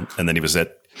school. And then he was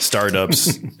at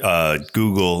startups,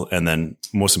 Google, and then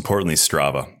most importantly,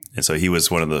 Strava. And so he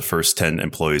was one of the first 10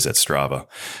 employees at Strava.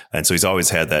 And so he's always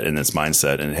had that in his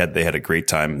mindset and they had a great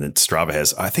time. And I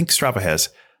think Strava has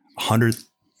 100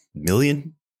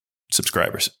 million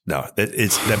subscribers. No,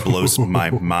 that blows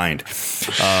my mind.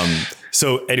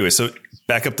 So anyway,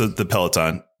 back up to the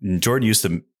Peloton. Jordan used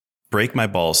to break my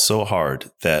balls so hard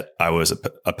that I was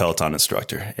a Peloton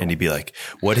instructor. And he'd be like,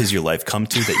 what has your life come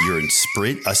to that you're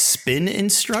a spin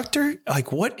instructor?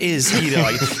 Like, what is,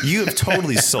 like, you have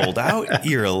totally sold out.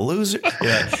 You're a loser.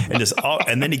 Yeah.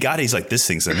 And then he's like, this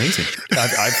thing's amazing.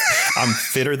 I'm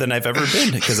fitter than I've ever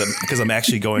been because I'm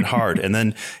actually going hard. And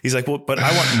then he's like, well, but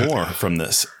I want more from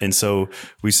this. And so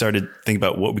we started thinking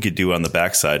about what we could do on the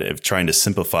backside of trying to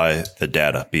simplify the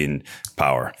data being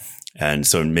power. And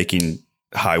so making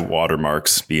high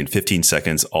watermarks being 15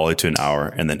 seconds all the way to an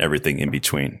hour and then everything in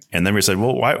between. And then we said,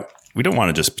 well, why? We don't want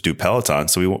to just do Peloton.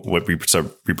 So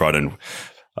we brought in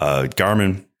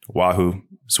Garmin, Wahoo,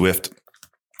 Zwift.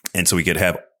 And so we could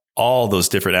have all those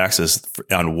different access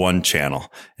on one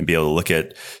channel and be able to look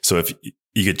at. So if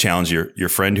you could challenge your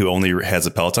friend who only has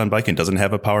a Peloton bike and doesn't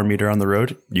have a power meter on the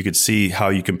road, you could see how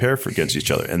you compare against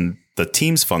each other. And the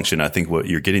Teams function, I think what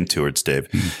you're getting towards, Dave,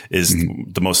 is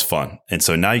the most fun. And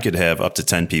so now you could have up to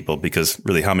 10 people because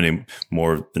really how many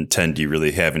more than 10 do you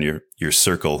really have in your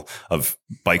circle of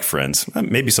bike friends?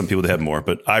 Maybe some people have more,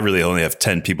 but I really only have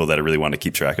 10 people that I really want to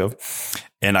keep track of.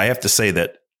 And I have to say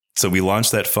that, so we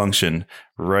launched that function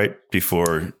right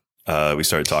before we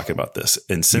started talking about this.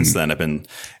 And since then,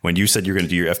 when you said you're going to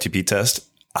do your FTP test,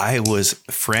 I was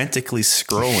frantically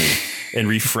scrolling and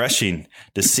refreshing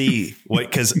to see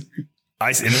because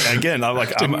I'm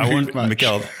like, I want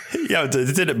Miguel. Yeah, it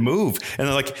didn't move. And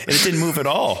they're like, and it didn't move at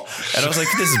all. And I was like,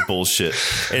 this is bullshit.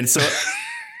 And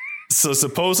so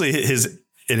supposedly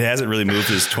it hasn't really moved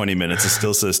his 20 minutes. It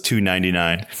still says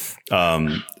 299.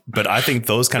 But I think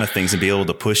those kind of things and be able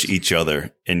to push each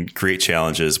other and create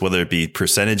challenges, whether it be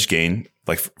percentage gain,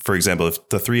 like for example, if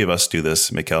the three of us do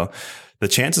this, Miguel, the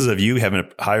chances of you having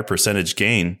a higher percentage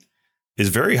gain is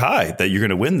very high that you're going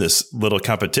to win this little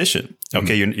competition.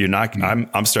 Okay. You're not,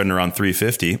 I'm starting around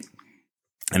 350.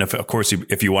 And of course,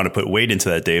 if you want to put weight into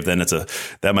that, Dave, then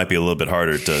that might be a little bit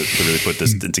harder to really put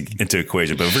this into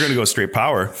equation. But if we're going to go straight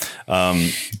power,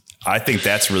 I think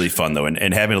that's really fun though.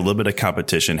 And having a little bit of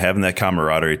competition, having that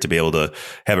camaraderie to be able to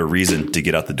have a reason to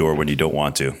get out the door when you don't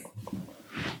want to.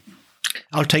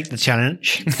 I'll take the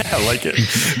challenge. I like it.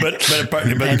 But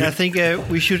and I think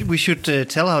we should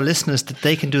tell our listeners that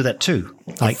they can do that too.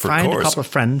 Like find a couple of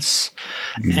friends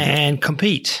and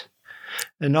compete.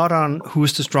 And not on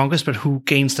who's the strongest, but who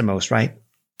gains the most, right?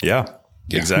 Yeah,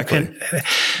 exactly.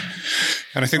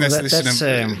 And I think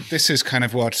this is kind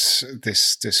of what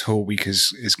this whole week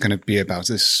is going to be about.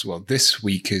 This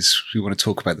week is we want to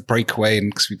talk about the breakaway,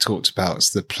 and because we talked about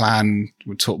the plan,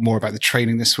 we'll talk more about the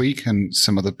training this week and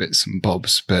some other bits and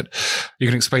bobs. But you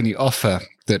can explain the offer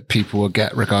that people will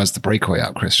get regards the breakaway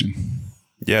app, Christian.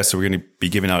 Yeah, so we're going to be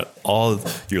giving out all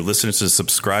of your listeners and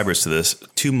subscribers to this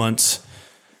 2 months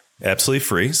absolutely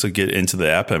free. So get into the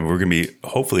app, and we're going to be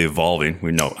hopefully evolving.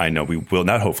 We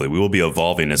will be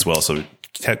evolving as well. So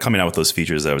coming out with those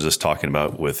features that I was just talking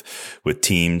about with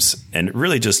teams, and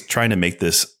really just trying to make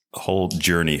this whole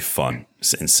journey fun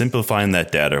and simplifying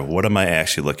that data. What am I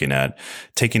actually looking at?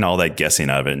 Taking all that guessing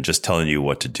out of it and just telling you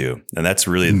what to do. And that's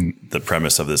really the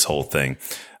premise of this whole thing.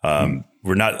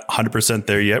 We're not 100%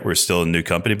 there yet. We're still a new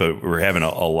company, but we're having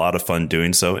a lot of fun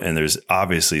doing so. And there's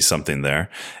obviously something there.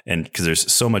 And because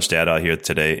there's so much data out here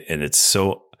today, and it's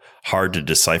so hard to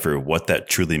decipher what that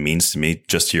truly means to me.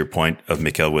 Just to your point of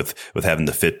Mikkel with having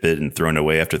the Fitbit and throwing it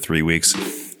away after 3 weeks,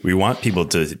 we want people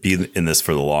to be in this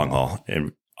for the long haul.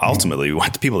 And ultimately, we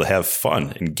want the people to have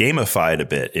fun and gamify it a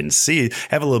bit and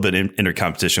have a little bit of inner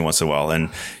competition once in a while.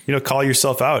 And, call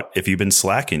yourself out if you've been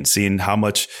slacking, seeing how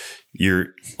much your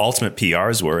ultimate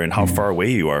PRs were and how far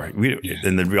away you are.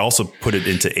 And then we also put it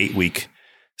into 8-week,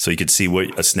 so you could see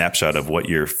a snapshot of what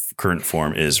your current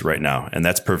form is right now. And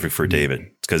that's perfect for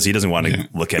David, because he doesn't want to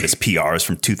look at his PRs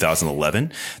from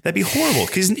 2011. That'd be horrible,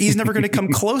 because he's never going to come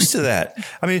close to that.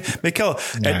 I mean, Mikkel,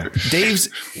 Dave's,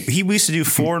 we used to do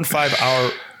 4 and 5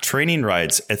 hour training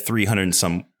rides at 300 and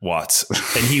some watts,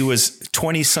 and he was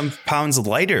 20 some pounds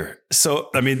lighter. So,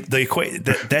 I mean,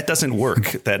 that doesnn't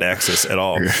work, that axis at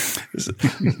all. So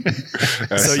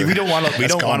we don't want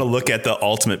to look at the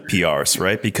ultimate PRs,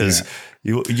 right? Because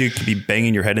you could be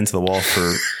banging your head into the wall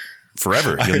for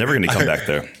forever. You're never going to come back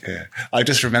there. Yeah. I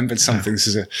just remembered something. This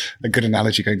is a good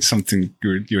analogy going to something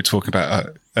you were talking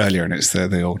about earlier, and it's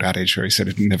the old adage where he said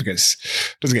it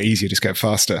doesn't get easier, just get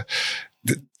faster.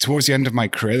 Towards the end of my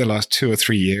career, the last 2 or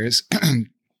 3 years,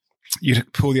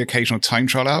 you'd pull the occasional time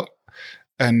trial out,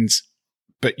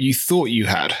 but you thought you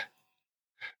had.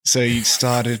 So you'd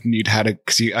started and you'd had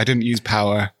because I didn't use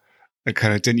power. I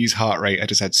kind of didn't use heart rate. I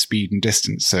just had speed and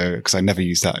distance. So, because I never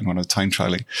used that in one of the time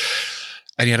trialing.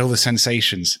 And you had all the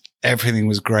sensations. Everything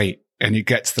was great. And you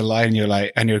get to the line,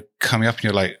 and you're coming up and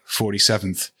you're like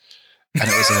 47th. And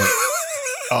it was like,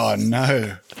 oh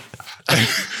no.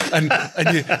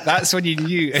 That's when you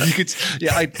knew, and you could.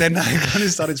 Then I kind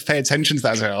of started to pay attention to that.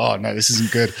 I was like, "Oh no, this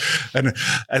isn't good." And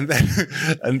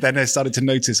then I started to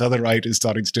notice other riders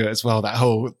starting to do it as well.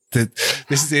 This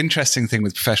is the interesting thing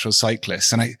with professional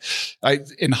cyclists. And I,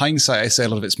 in hindsight, I say a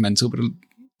lot of it's mental, but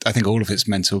I think all of it's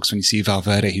mental, because when you see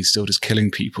Valverde, he's still just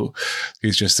killing people.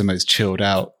 He's just the most chilled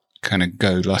out, kind of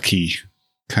go-lucky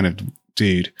kind of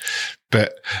dude.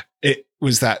 But it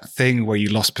was that thing where you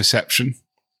lost perception.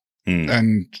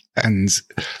 And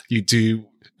you do,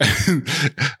 and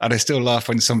I still laugh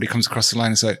when somebody comes across the line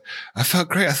and say, I felt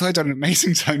great. I thought I'd done an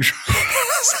amazing time trial.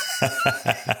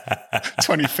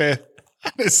 25th.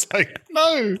 And it's like,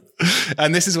 no.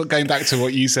 And this is going back to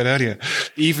what you said earlier.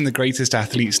 Even the greatest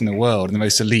athletes in the world and the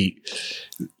most elite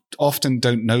often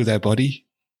don't know their body.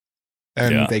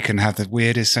 And they can have the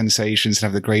weirdest sensations and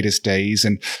have the greatest days.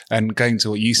 And going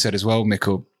to what you said as well,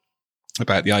 Mikkel,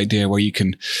 about the idea where you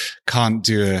can't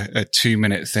do a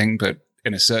 2-minute thing, but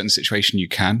in a certain situation you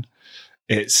can.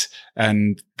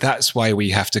 And that's why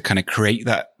we have to kind of create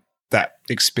that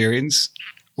experience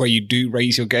where you do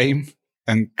raise your game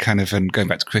and going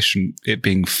back to Christian, it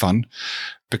being fun,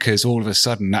 because all of a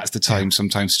sudden that's the time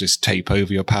sometimes to just tape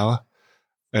over your power.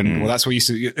 And that's what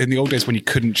in the old days when you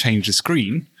couldn't change the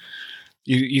screen.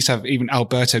 You used to have even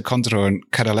Alberto Contador and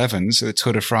Cadel Evans at the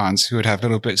Tour de France, who would have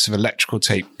little bits of electrical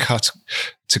tape cut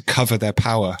to cover their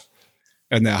power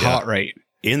and their heart rate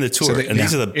in the Tour. So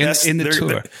these are the best in the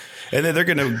Tour. And then they're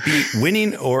going to be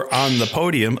winning or on the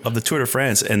podium of the Tour de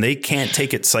France, and they can't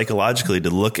take it psychologically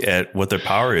to look at what their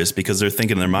power is, because they're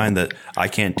thinking in their mind that I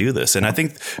can't do this. And I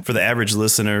think for the average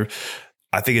listener,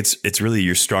 I think it's really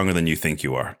you're stronger than you think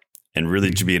you are. And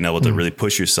really being able to really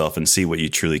push yourself and see what you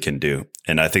truly can do.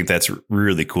 And I think that's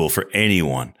really cool for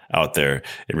anyone out there,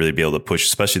 and really be able to push,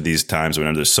 especially these times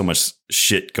when there's so much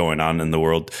shit going on in the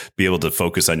world, be able to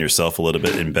focus on yourself a little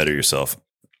bit and better yourself.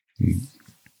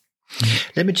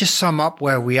 Let me just sum up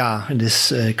where we are in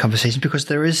this conversation, because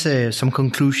there is some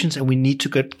conclusions and we need to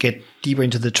get deeper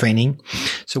into the training.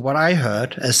 So what I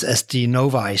heard as the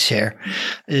novice here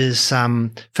is,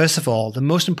 first of all, the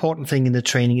most important thing in the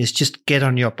training is just get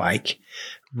on your bike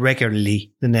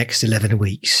regularly the next 11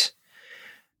 weeks.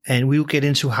 And we'll get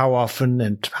into how often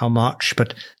and how much,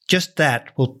 but just that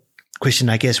will, Christian,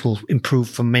 I guess, will improve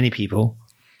for many people.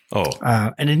 Oh,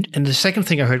 And the second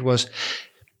thing I heard was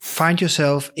find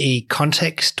yourself a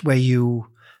context where you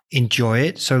enjoy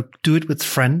it. So do it with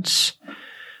friends.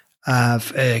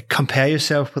 Compare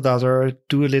yourself with others.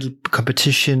 Do a little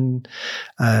competition,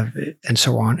 and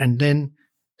so on. And then,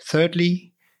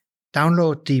 thirdly,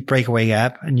 download the Breakaway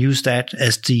app and use that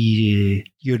as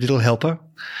your little helper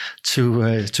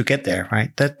to get there.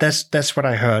 Right. That's what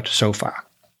I heard so far.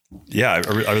 Yeah,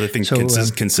 I really think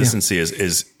consistency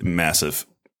is massive,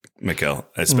 Mikkel,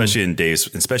 especially in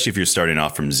days, especially if you're starting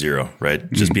off from zero,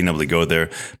 right? Just being able to go there,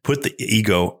 put the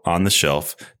ego on the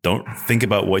shelf. Don't think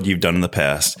about what you've done in the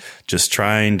past. Just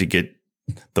trying to get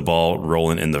the ball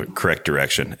rolling in the correct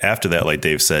direction. After that, like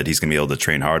Dave said, he's going to be able to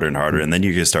train harder and harder. And then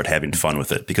you're going to start having fun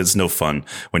with it, because it's no fun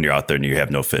when you're out there and you have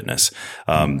no fitness.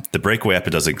 The Breakaway app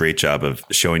does a great job of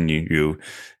showing you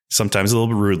sometimes a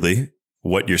little bit rudely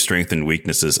what your strengths and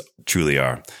weaknesses truly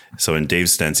are. So in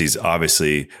Dave's stance, he's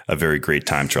obviously a very great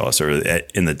time trialist, or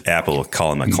in the app we'll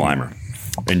call him a climber,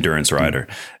 endurance rider.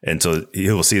 And so he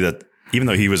will see that even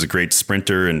though he was a great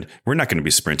sprinter, and we're not going to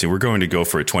be sprinting, we're going to go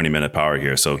for a 20-minute power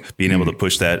here. So being able to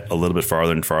push that a little bit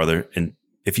farther and farther. And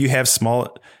if you have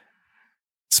small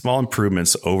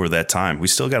improvements over that time, we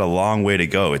still got a long way to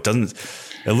go. It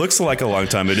looks like a long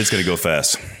time, but it's going to go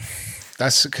fast.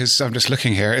 That's because I'm just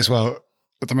looking here as well.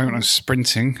 At the moment, I'm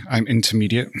sprinting, I'm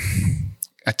intermediate.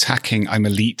 Attacking, I'm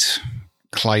elite.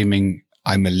 Climbing,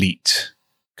 I'm elite.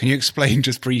 Can you explain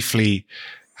just briefly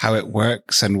how it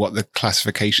works and what the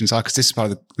classifications are? Because this is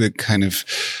part of the kind of,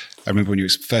 I remember when you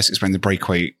first explained the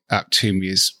Breakaway app to me,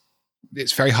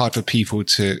 it's very hard for people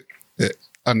to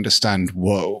understand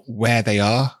where they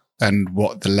are and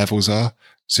what the levels are.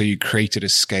 So you created a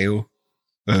scale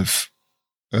of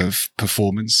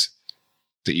performance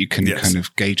that you can kind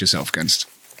of gauge yourself against.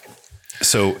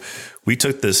 So we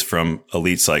took this from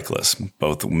elite cyclists,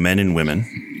 both men and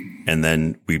women, and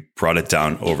then we brought it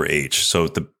down over age. So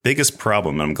the biggest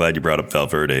problem, and I'm glad you brought up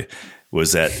Valverde,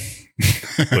 was that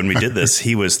when we did this,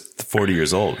 he was 40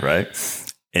 years old, right?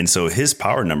 And so his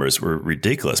power numbers were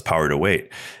ridiculous, power to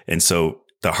weight. And so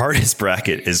the hardest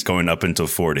bracket is going up until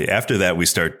 40. After that, we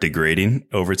start degrading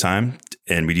over time.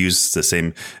 And we'd use the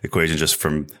same equation just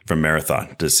from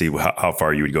marathon to see how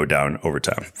far you would go down over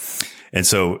time. And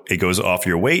so it goes off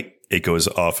your weight, it goes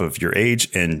off of your age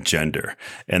and gender.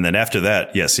 And then after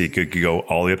that, yes, you could go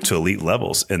all the way up to elite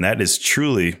levels. And that is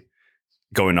truly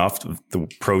going off the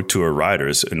pro tour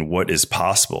riders and what is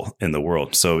possible in the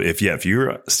world. So if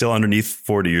you're still underneath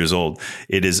 40 years old,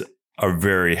 it is a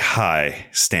very high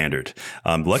standard.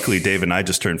 Luckily, Dave and I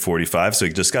just turned 45, so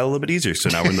it just got a little bit easier. So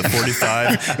now we're in the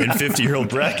 45 and 50-year-old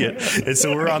bracket. And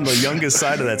so we're on the youngest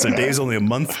side of that. So Dave's only a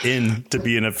month in to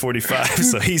being at 45.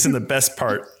 So he's in the best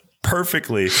part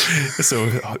perfectly. So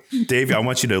Dave, I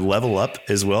want you to level up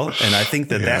as well. And I think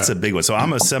that's a big one. So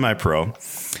I'm a semi-pro.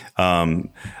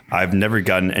 I've never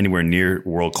gotten anywhere near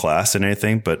world class in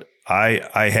anything, but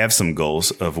I have some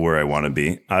goals of where I want to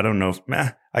be. I don't know.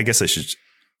 I guess I should.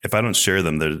 If I don't share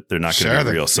them, they're not going to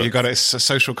be real. So you got a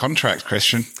social contract,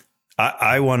 Christian.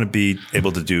 I want to be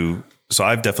able to do. So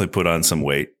I've definitely put on some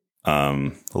weight,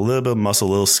 a little bit of muscle, a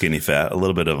little skinny fat, a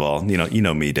little bit of all. You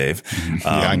know me, Dave.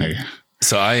 I know you.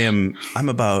 So I'm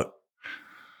about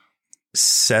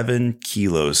 7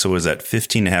 kilos. So was that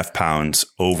 15 and a half pounds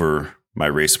over my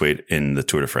race weight in the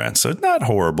Tour de France? So not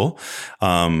horrible.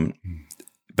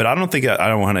 But I don't think I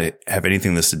don't want to have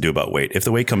anything this to do about weight. If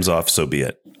the weight comes off, so be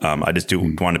it. I just do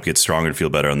want to get stronger and feel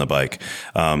better on the bike.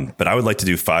 But I would like to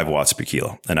do 5 watts per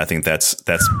kilo. And I think that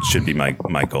should be my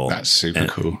goal. That's super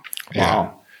cool. Wow.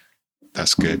 Yeah.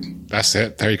 That's good. That's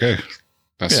it. There you go.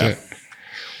 That's it.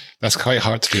 That's quite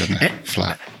hard to do on the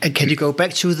flat. And can you go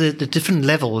back to the different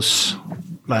levels?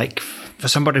 Like for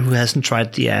somebody who hasn't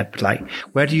tried the app, like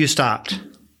where do you start?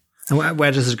 And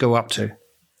where does it go up to?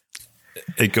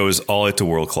 It goes all the way to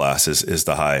world class is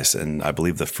the highest. And I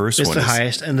believe the first one is the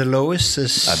highest, and the lowest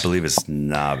is, I believe it's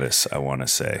novice, I want to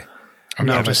say. I'm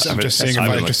just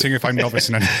seeing if I'm novice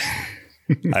in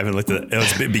anything. I haven't looked at it. It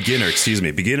was beginner,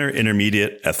 beginner,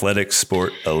 intermediate, athletic,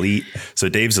 sport, elite. So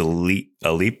Dave's elite.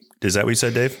 Is that what you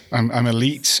said, Dave? I'm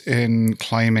elite in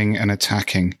climbing and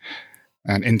attacking,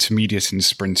 and intermediate in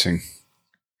sprinting.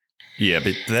 Yeah,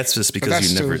 but that's just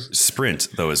because you never sprint,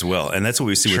 though, as well. And that's what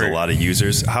we see with a lot of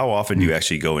users. How often do you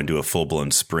actually go and do a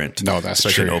full-blown sprint? No, that's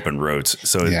especially true. in open roads.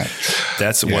 So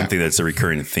that's one thing that's a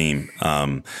recurring theme.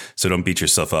 So don't beat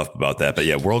yourself up about that. But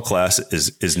yeah, world-class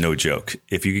is no joke.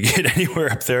 If you can get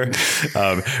anywhere up there,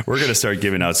 we're going to start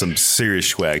giving out some serious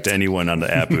swag to anyone on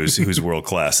the app who's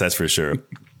world-class. That's for sure.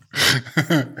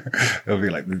 It'll be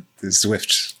like the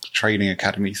Zwift training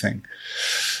academy thing.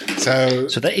 So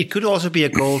that it could also be a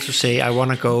goal to say, I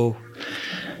want to go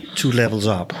 2 levels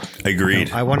up.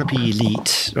 Agreed. I want to be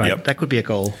elite, right? Yep. That could be a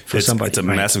goal for somebody. It's a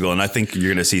massive goal. And I think you're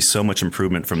going to see so much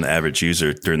improvement from the average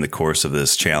user during the course of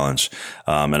this challenge.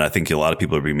 And I think a lot of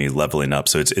people are going to be leveling up.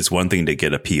 So it's one thing to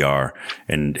get a PR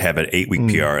and have an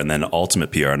 8-week PR and then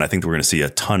ultimate PR. And I think we're going to see a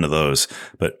ton of those,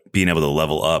 but being able to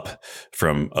level up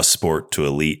from a sport to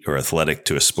elite or athletic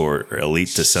to a sport or elite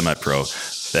to semi-pro,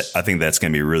 I think that's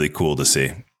going to be really cool to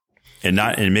see. And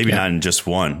maybe not in just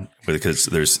one, because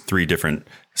there's 3 different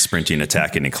sprinting,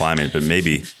 attacking, and climbing, but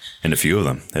maybe in a few of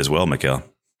them as well, Mikkel.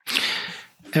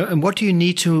 And what do you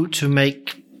need to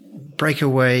make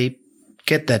Breakaway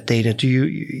get that data?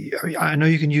 I know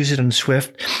you can use it on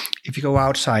Zwift. If you go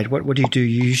outside, what do?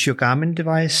 You use your Garmin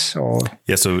device, or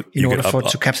so in order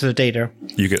to capture the data?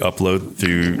 You could upload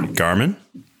through Garmin,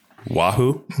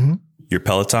 Wahoo, your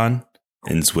Peloton,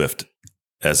 and Zwift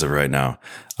as of right now.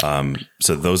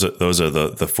 So those are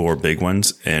the 4 big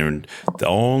ones. And the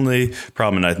only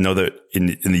problem, and I know that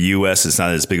in the US it's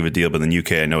not as big of a deal, but in the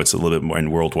UK I know it's a little bit more,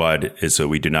 and worldwide is so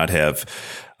we do not have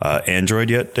Android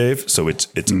yet, Dave. So it's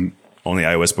only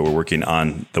iOS, but we're working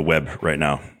on the web right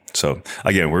now. So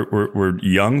again, we're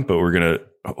young, but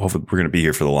hopefully we're gonna be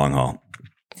here for the long haul.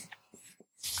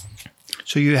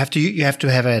 So you have to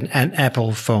have an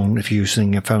Apple phone if you're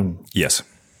using a phone. Yes.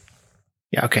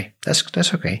 Yeah. Okay.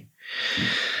 That's okay.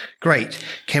 Great.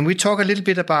 Can we talk a little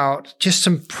bit about just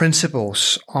some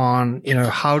principles on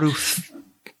how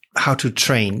to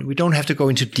train? We don't have to go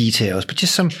into details, but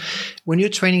just when you're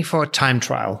training for a time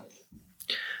trial,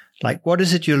 like what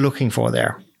is it you're looking for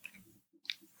there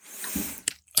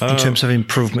in terms of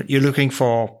improvement? You're looking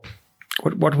for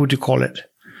what would you call it?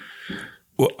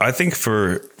 Well, I think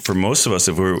for most of us,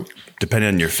 if we're depending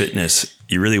on your fitness,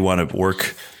 you really want to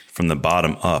work from the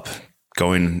bottom up,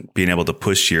 being able to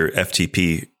push your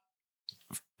FTP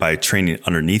by training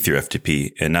underneath your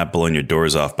FTP and not blowing your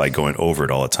doors off by going over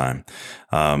it all the time.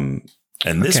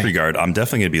 In this regard, I'm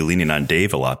definitely going to be leaning on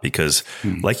Dave a lot because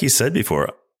like you said before,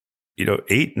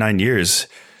 8, 9 years,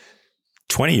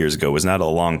 20 years ago was not a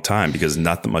long time because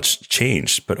not that much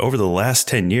changed. But over the last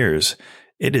 10 years,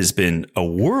 it has been a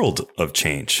world of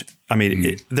change. I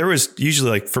mean, there was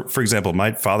usually for example,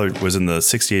 my father was in the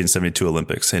 68 and 72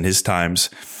 Olympics and his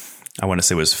times, I want to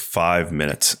say was 5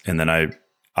 minutes. And then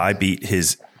I beat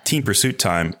his team pursuit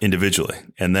time individually.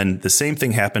 And then the same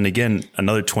thing happened again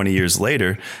another 20 years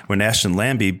later when Ashton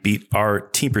Lambie beat our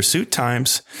team pursuit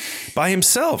times by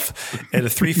himself at a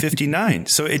 3:59.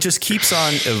 So it just keeps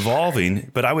on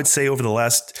evolving. But I would say over the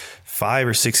last 5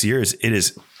 or 6 years, it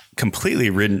is completely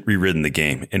rewritten the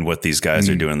game in what these guys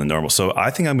are doing in the normal. So I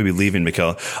think I'm going to be leaving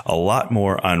Mikkel a lot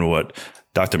more on what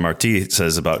Dr. Marti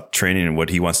says about training and what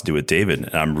he wants to do with David.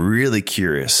 And I'm really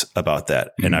curious about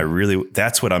that. And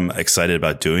that's what I'm excited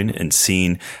about doing and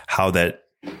seeing how that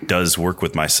does work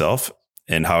with myself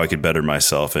and how I could better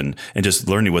myself and just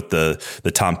learning what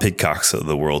the Tom Pidcocks of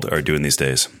the world are doing these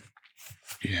days.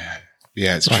 Yeah.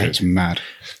 Yeah, it's true. It's mad.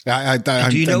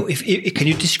 Do you know can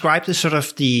you describe the sort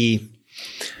of the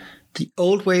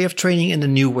old way of training and the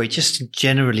new way, just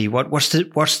generally? What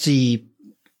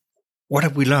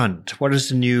have we learned? What is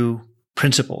the new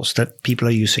principles that people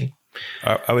are using?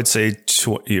 I would say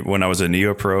when I was a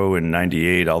NeoPro in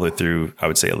 98 all the way through, I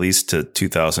would say at least to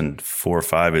 2004 or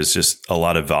 5 is just a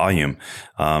lot of volume,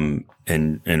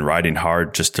 and riding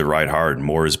hard just to ride hard.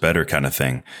 More is better kind of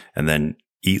thing. And then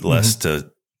eat less to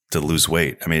lose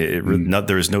weight. I mean,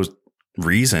 there is no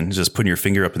reason, just putting your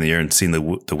finger up in the air and seeing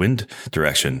the wind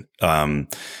direction. And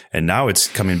now it's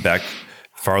coming back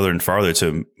farther and farther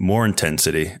to more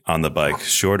intensity on the bike,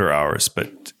 shorter hours,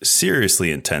 but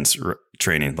seriously intense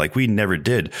training like we never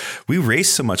did. We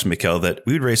raced so much, Mikkel, that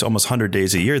we would race almost 100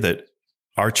 days a year that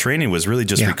our training was really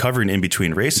just recovering in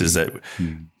between races. That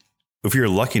if we were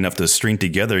lucky enough to string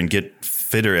together and get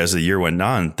fitter as the year went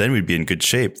on, then we'd be in good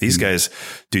shape. These guys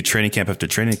do training camp after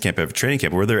training camp after training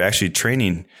camp where they're actually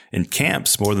training in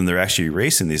camps more than they're actually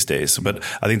racing these days. But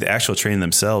I think the actual training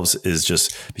themselves is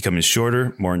just becoming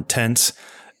shorter, more intense,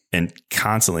 and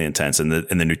constantly intense. And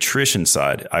the nutrition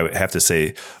side, I would have to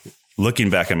say, looking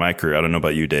back at my career, I don't know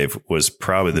about you, Dave, was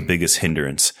probably the biggest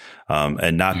hindrance,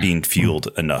 and not being fueled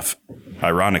enough.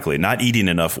 Ironically, not eating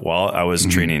enough while I was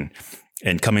training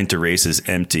and coming to races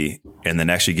empty and then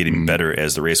actually getting better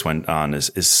as the race went on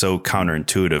is so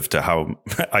counterintuitive to how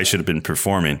I should have been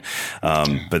performing.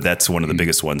 But that's one of the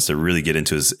biggest ones to really get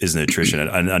into is nutrition.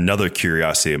 And another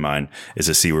curiosity of mine is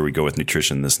to see where we go with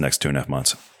nutrition this next 2.5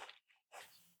 months.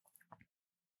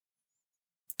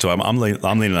 So I'm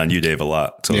leaning on you, Dave, a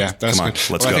lot. So yeah, that's come on, good.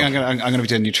 let's go. I think I'm going to be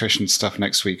doing nutrition stuff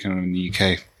next week in the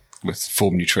UK. with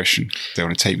Form Nutrition. They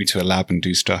want to take me to a lab and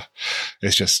do stuff.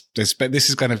 It's just this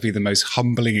is going to be the most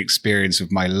humbling experience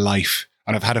of my life,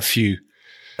 and I've had a few.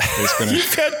 It's gonna...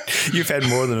 You've had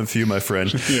more than a few, my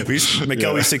friend. Yeah. We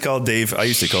used to call Dave. I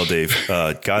used to call Dave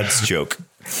God's joke,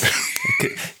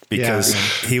 because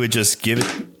he would just give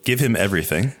him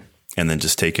everything and then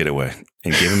just take it away,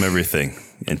 and give him everything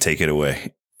and take it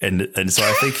away. And so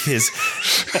I think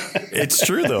it's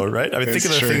true though, right? I mean, think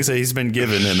of the things that he's been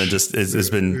given and then just has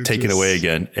been taken away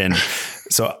again. And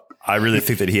so I really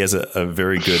think that he has a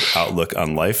very good outlook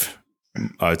on life.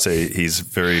 I would say he's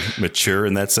very mature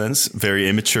in that sense, very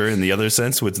immature in the other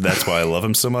sense, which that's why I love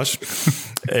him so much.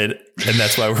 And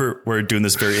that's why we're doing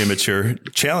this very immature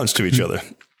challenge to each other.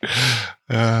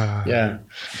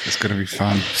 It's going to be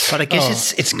fun. But I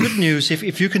guess it's good news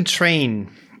if you can train,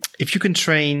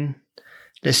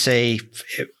 let's say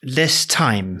less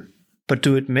time, but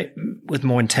do it with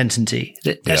more intensity.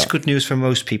 That's good news for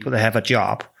most people that have a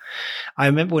job. I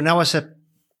remember when I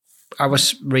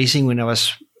was racing when I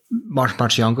was much,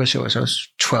 much younger. So I was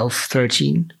 12,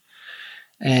 13,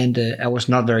 and I was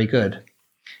not very good.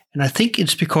 And I think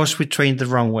it's because we trained the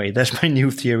wrong way. That's my new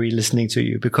theory listening to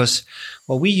you, because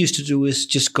what we used to do is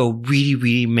just go really,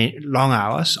 really long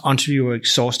hours until you were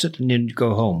exhausted, and then you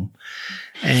go home.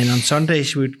 And on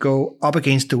Sundays, we would go up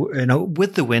against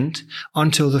with the wind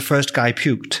until the first guy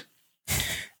puked.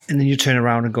 And then you turn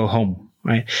around and go home,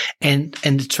 right? And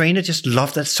the trainer just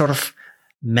loved that sort of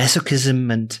masochism,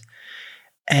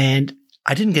 and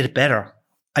I didn't get it better.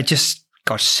 I just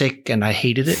got sick and I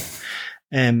hated it.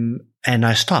 And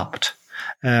I stopped.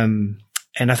 And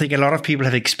I think a lot of people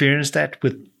have experienced that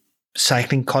with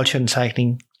cycling culture and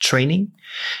cycling training.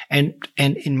 And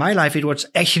in my life, it was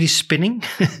actually spinning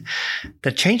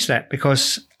that changed that,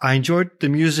 because I enjoyed the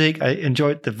music. I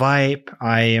enjoyed the vibe.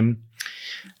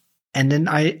 And then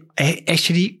I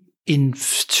actually in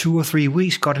 2 or 3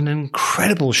 weeks got in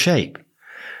incredible shape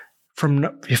from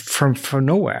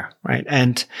nowhere, right?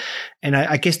 And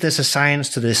I guess there's a science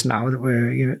to this now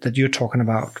that you're talking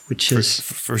about, which is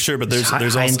for sure. But there's high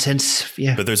also intense,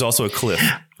 But there's also a cliff,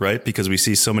 right? Because we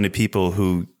see so many people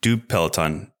who do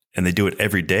Peloton and they do it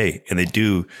every day, and they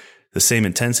do the same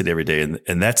intensity every day,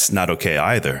 and that's not okay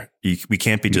either. We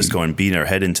can't be just going beating our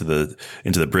head into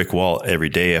the brick wall every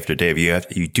day after day.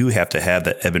 You do have to have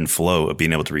that ebb and flow of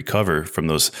being able to recover from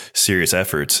those serious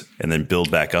efforts and then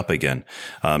build back up again.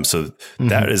 So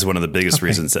that is one of the biggest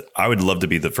reasons that I would love to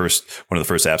be one of the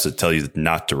first apps to tell you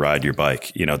not to ride your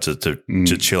bike,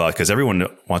 to chill out, because everyone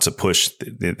wants to push.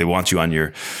 They want you on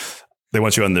their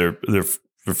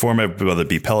format, whether it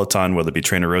be Peloton, whether it be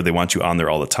Trainer Road, they want you on there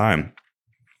all the time.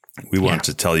 We want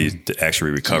to tell you to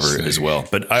actually recover as well.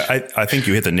 But I think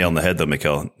you hit the nail on the head though,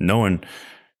 Mikkel. No one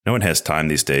has time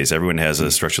these days. Everyone has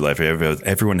a structured life.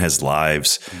 Everyone has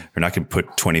lives. We're not going to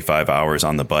put 25 hours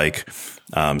on the bike.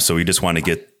 So we just want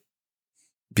to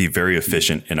be very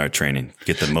efficient in our training,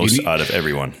 get the most out of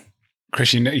everyone.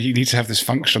 Chris, you need to have this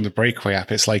function on the Breakaway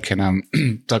app. It's like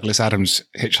in Douglas Adams'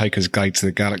 Hitchhiker's Guide to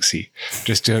the Galaxy.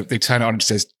 They turn it on and it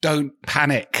says, "Don't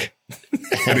panic."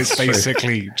 And it's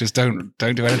basically just don't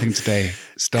do anything today.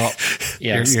 Stop.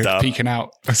 You're peeking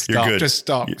out. Stop. You're good. Just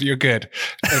stop. You're good.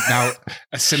 Now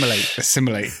assimilate,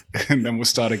 and then we'll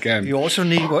start again. You also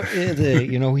need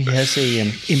he has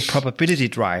a improbability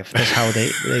drive. That's how they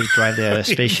drive their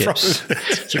spaceships.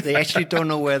 So they actually don't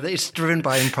know where it's driven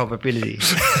by improbability.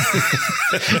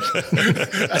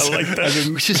 I like that.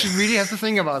 We just really have to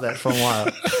think about that for a while.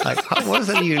 Like, what does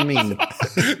that even mean?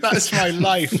 That's my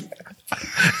life.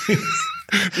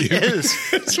 Yes,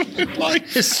 it's my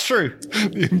life. It's true.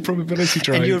 The improbability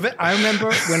drive. And I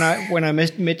remember when I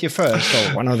met you first,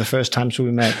 or one of the first times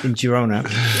we met in Girona,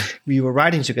 we were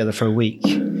riding together for a week,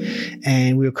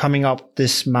 and we were coming up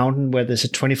this mountain where there's a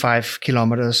 25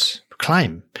 kilometers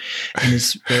climb, and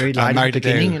it's very light at the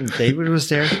beginning, and David was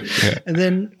there, and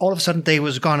then all of a sudden David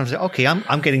was gone. I was like, okay,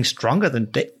 I'm getting stronger than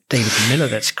David Miller.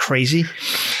 That's crazy.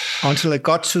 Until I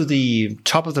got to the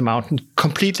top of the mountain,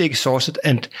 completely exhausted,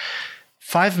 and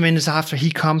 5 minutes after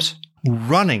he comes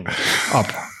running up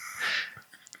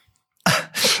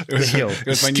the hill. It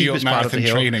was my New York Marathon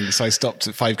training, so I stopped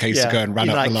at 5Ks to go and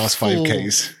ran up the last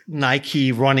 5Ks.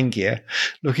 Nike running gear,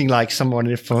 looking like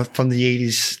someone from the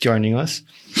 80s joining us.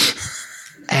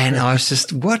 And I was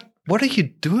just, what are you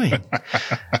doing?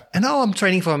 And I'm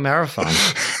training for a marathon.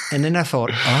 And then I thought,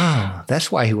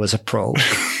 that's why he was a pro.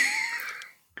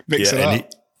 Mix it up.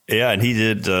 And he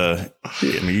did.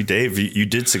 Dave, you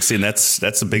did succeed. And that's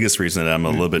the biggest reason that I'm a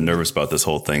little bit nervous about this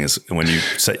whole thing is when you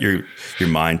set your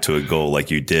mind to a goal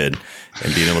like you did,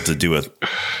 and being able to do it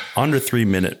under 3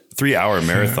 3-hour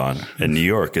marathon in New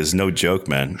York is no joke,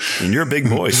 man. And you're a big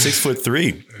boy,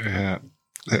 6'3". Yeah.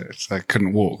 I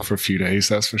couldn't walk for a few days,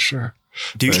 that's for sure.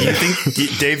 Do you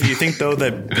think, Dave, do you think though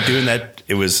that doing that,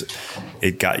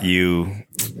 it got you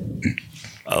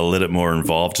a little bit more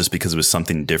involved just because it was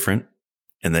something different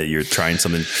and that you're trying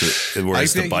something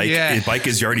whereas the bike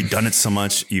is, you already done it so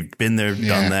much. You've been there,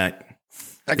 done that.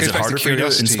 Is it harder for you to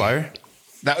inspire?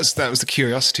 That was the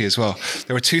curiosity as well.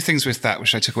 There were two things with that,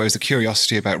 which I took away, was the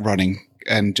curiosity about running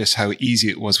and just how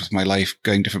easy it was with my life,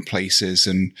 going different places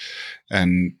and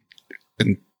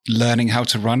learning how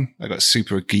to run. I got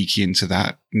super geeky into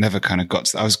that. Never kind of got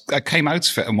to that. I came out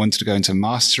of it and wanted to go into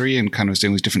mastery and kind of was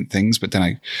doing these different things, but then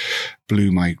I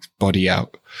blew my body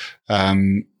out.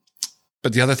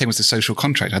 But the other thing was the social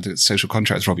contract. I had the social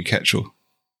contract with Robbie Ketchell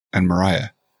and Mariah.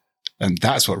 And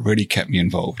that's what really kept me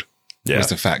involved. Yeah. Was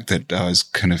the fact that I was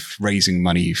kind of raising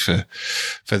money for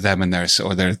them and their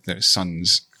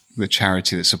sons, the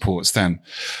charity that supports them.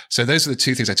 So those are the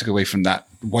two things I took away from that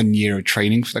 1 year of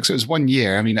training. So it was 1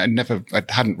 year. I mean, I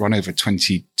hadn't run over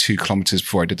 22 kilometers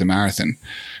before I did the marathon,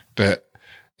 but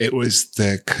it was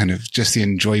the kind of just the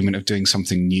enjoyment of doing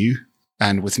something new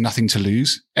and with nothing to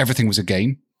lose. Everything was a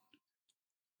gain.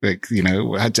 Like, you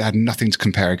know, I had nothing to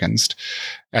compare against.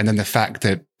 And then the fact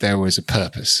that there was a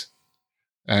purpose.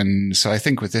 And so I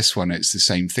think with this one, it's the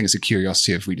same thing. It's a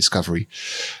curiosity of rediscovery.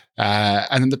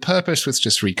 And then the purpose was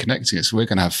just reconnecting it. So we're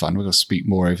going to have fun. We're going to speak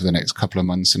more over the next couple of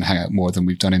months and hang out more than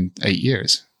we've done in 8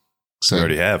 years. So we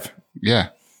already have. Yeah.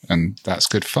 And that's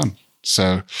good fun.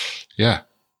 So yeah,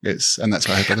 and that's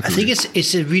what I hope. I think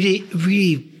it's a really,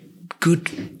 really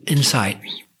good insight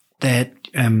that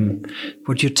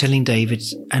what you're telling David,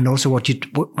 and also what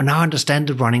now I understand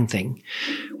the running thing,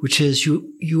 which is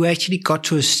you actually got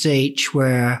to a stage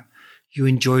where you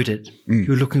enjoyed it.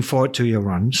 You're looking forward to your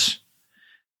runs.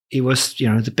 It was,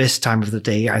 the best time of the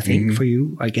day, I think, for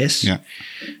you, I guess,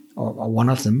 or one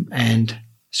of them, and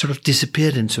sort of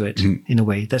disappeared into it in a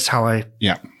way. That's how I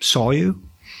saw you.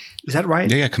 Is that right?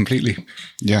 Yeah, completely.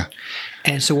 Yeah.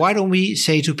 And so why don't we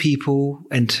say to people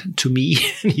and to me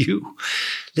and you,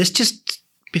 let's just,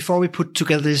 before we put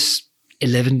together this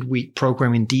 11-week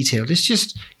program in detail, let's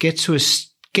just get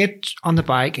on the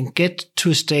bike and get to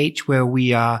a stage where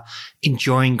we are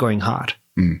enjoying going hard.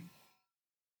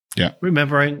 Yeah.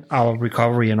 Remembering our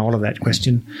recovery and all of that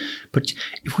question. But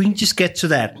if we can just get to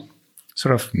that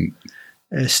sort of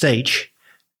stage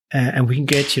and we can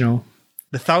get,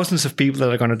 the thousands of people that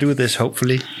are going to do this,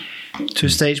 hopefully, to a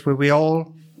stage where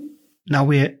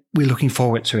we're looking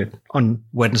forward to it. On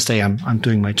Wednesday, I'm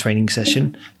doing my training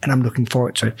session and I'm looking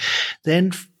forward to it.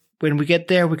 Then when we get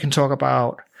there, we can talk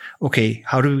about, okay,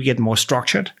 how do we get more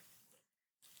structured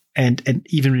and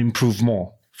even improve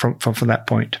more from that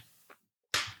point?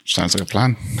 Sounds like a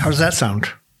plan. How does that sound?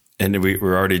 And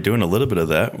we're already doing a little bit of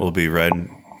that. We'll be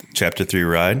riding Chapter 3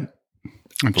 ride,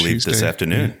 I believe, Tuesday, this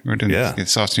afternoon. Yeah, we're doing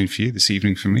this afternoon for you, this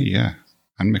evening for me, yeah.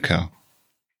 And Mikkel.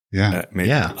 Yeah.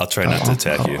 I'll try not to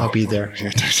attack you. I'll be there.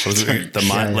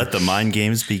 Let the mind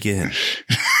games begin.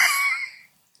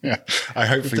 Yeah. I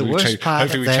hope the worst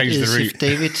part of that is if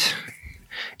David,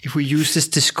 if we use this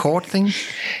Discord thing,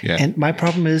 and my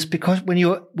problem is because when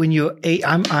you're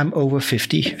I'm over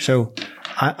 50, so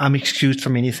I'm excused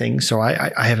from anything. So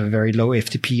I have a very low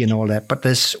FTP and all that. But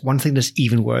there's one thing that's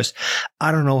even worse.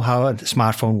 I don't know how a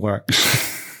smartphone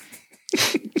works.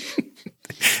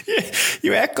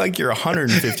 You act like you're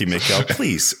 150, Mikkel.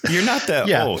 Please, you're not that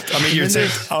old. I mean, you're saying,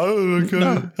 "Oh my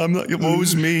God, I'm not."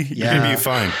 Woe's me. You're gonna be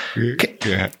fine.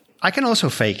 I can also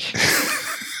fake.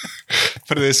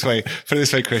 Put it this way,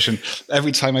 Christian.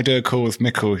 Every time I do a call with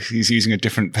Mikkel, he's using a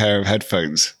different pair of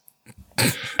headphones.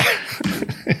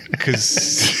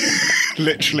 Because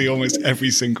literally almost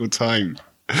every single time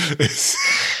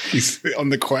he's on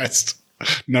the quest.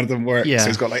 None of them work. So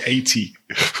he's got like 80.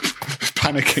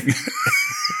 Panicking.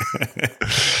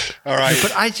 All right.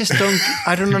 But I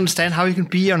don't understand how you can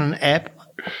be on an app,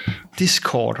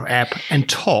 Discord app, and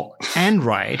talk and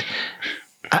ride.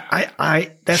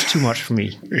 I that's too much for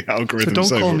me. So don't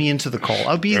call me into the call.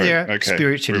 I'll be there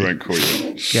spiritually. We won't call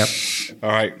you. Yep. All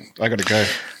right. I got to go.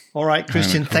 All right,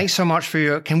 Christian, thanks so much for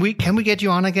your... Can we get you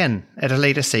on again at a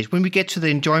later stage? When we get to the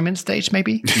enjoyment stage,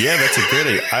 maybe? Yeah, that's a great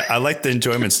idea. I like the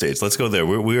enjoyment stage. Let's go there.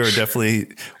 We are definitely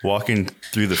walking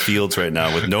through the fields right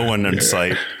now with no one in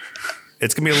sight.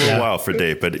 It's going to be a little while for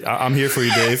Dave, but I'm here for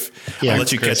you, Dave. I'll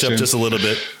let you catch up just a little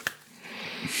bit.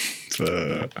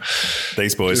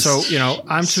 Thanks, boys. So,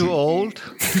 I'm too old,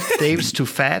 Dave's too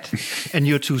fat, and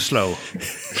you're too slow.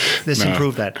 Let's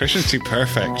improve that. Christian's too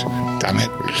perfect. Damn it.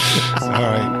 All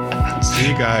right. See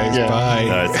you guys.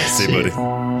 Bye. See you,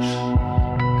 buddy.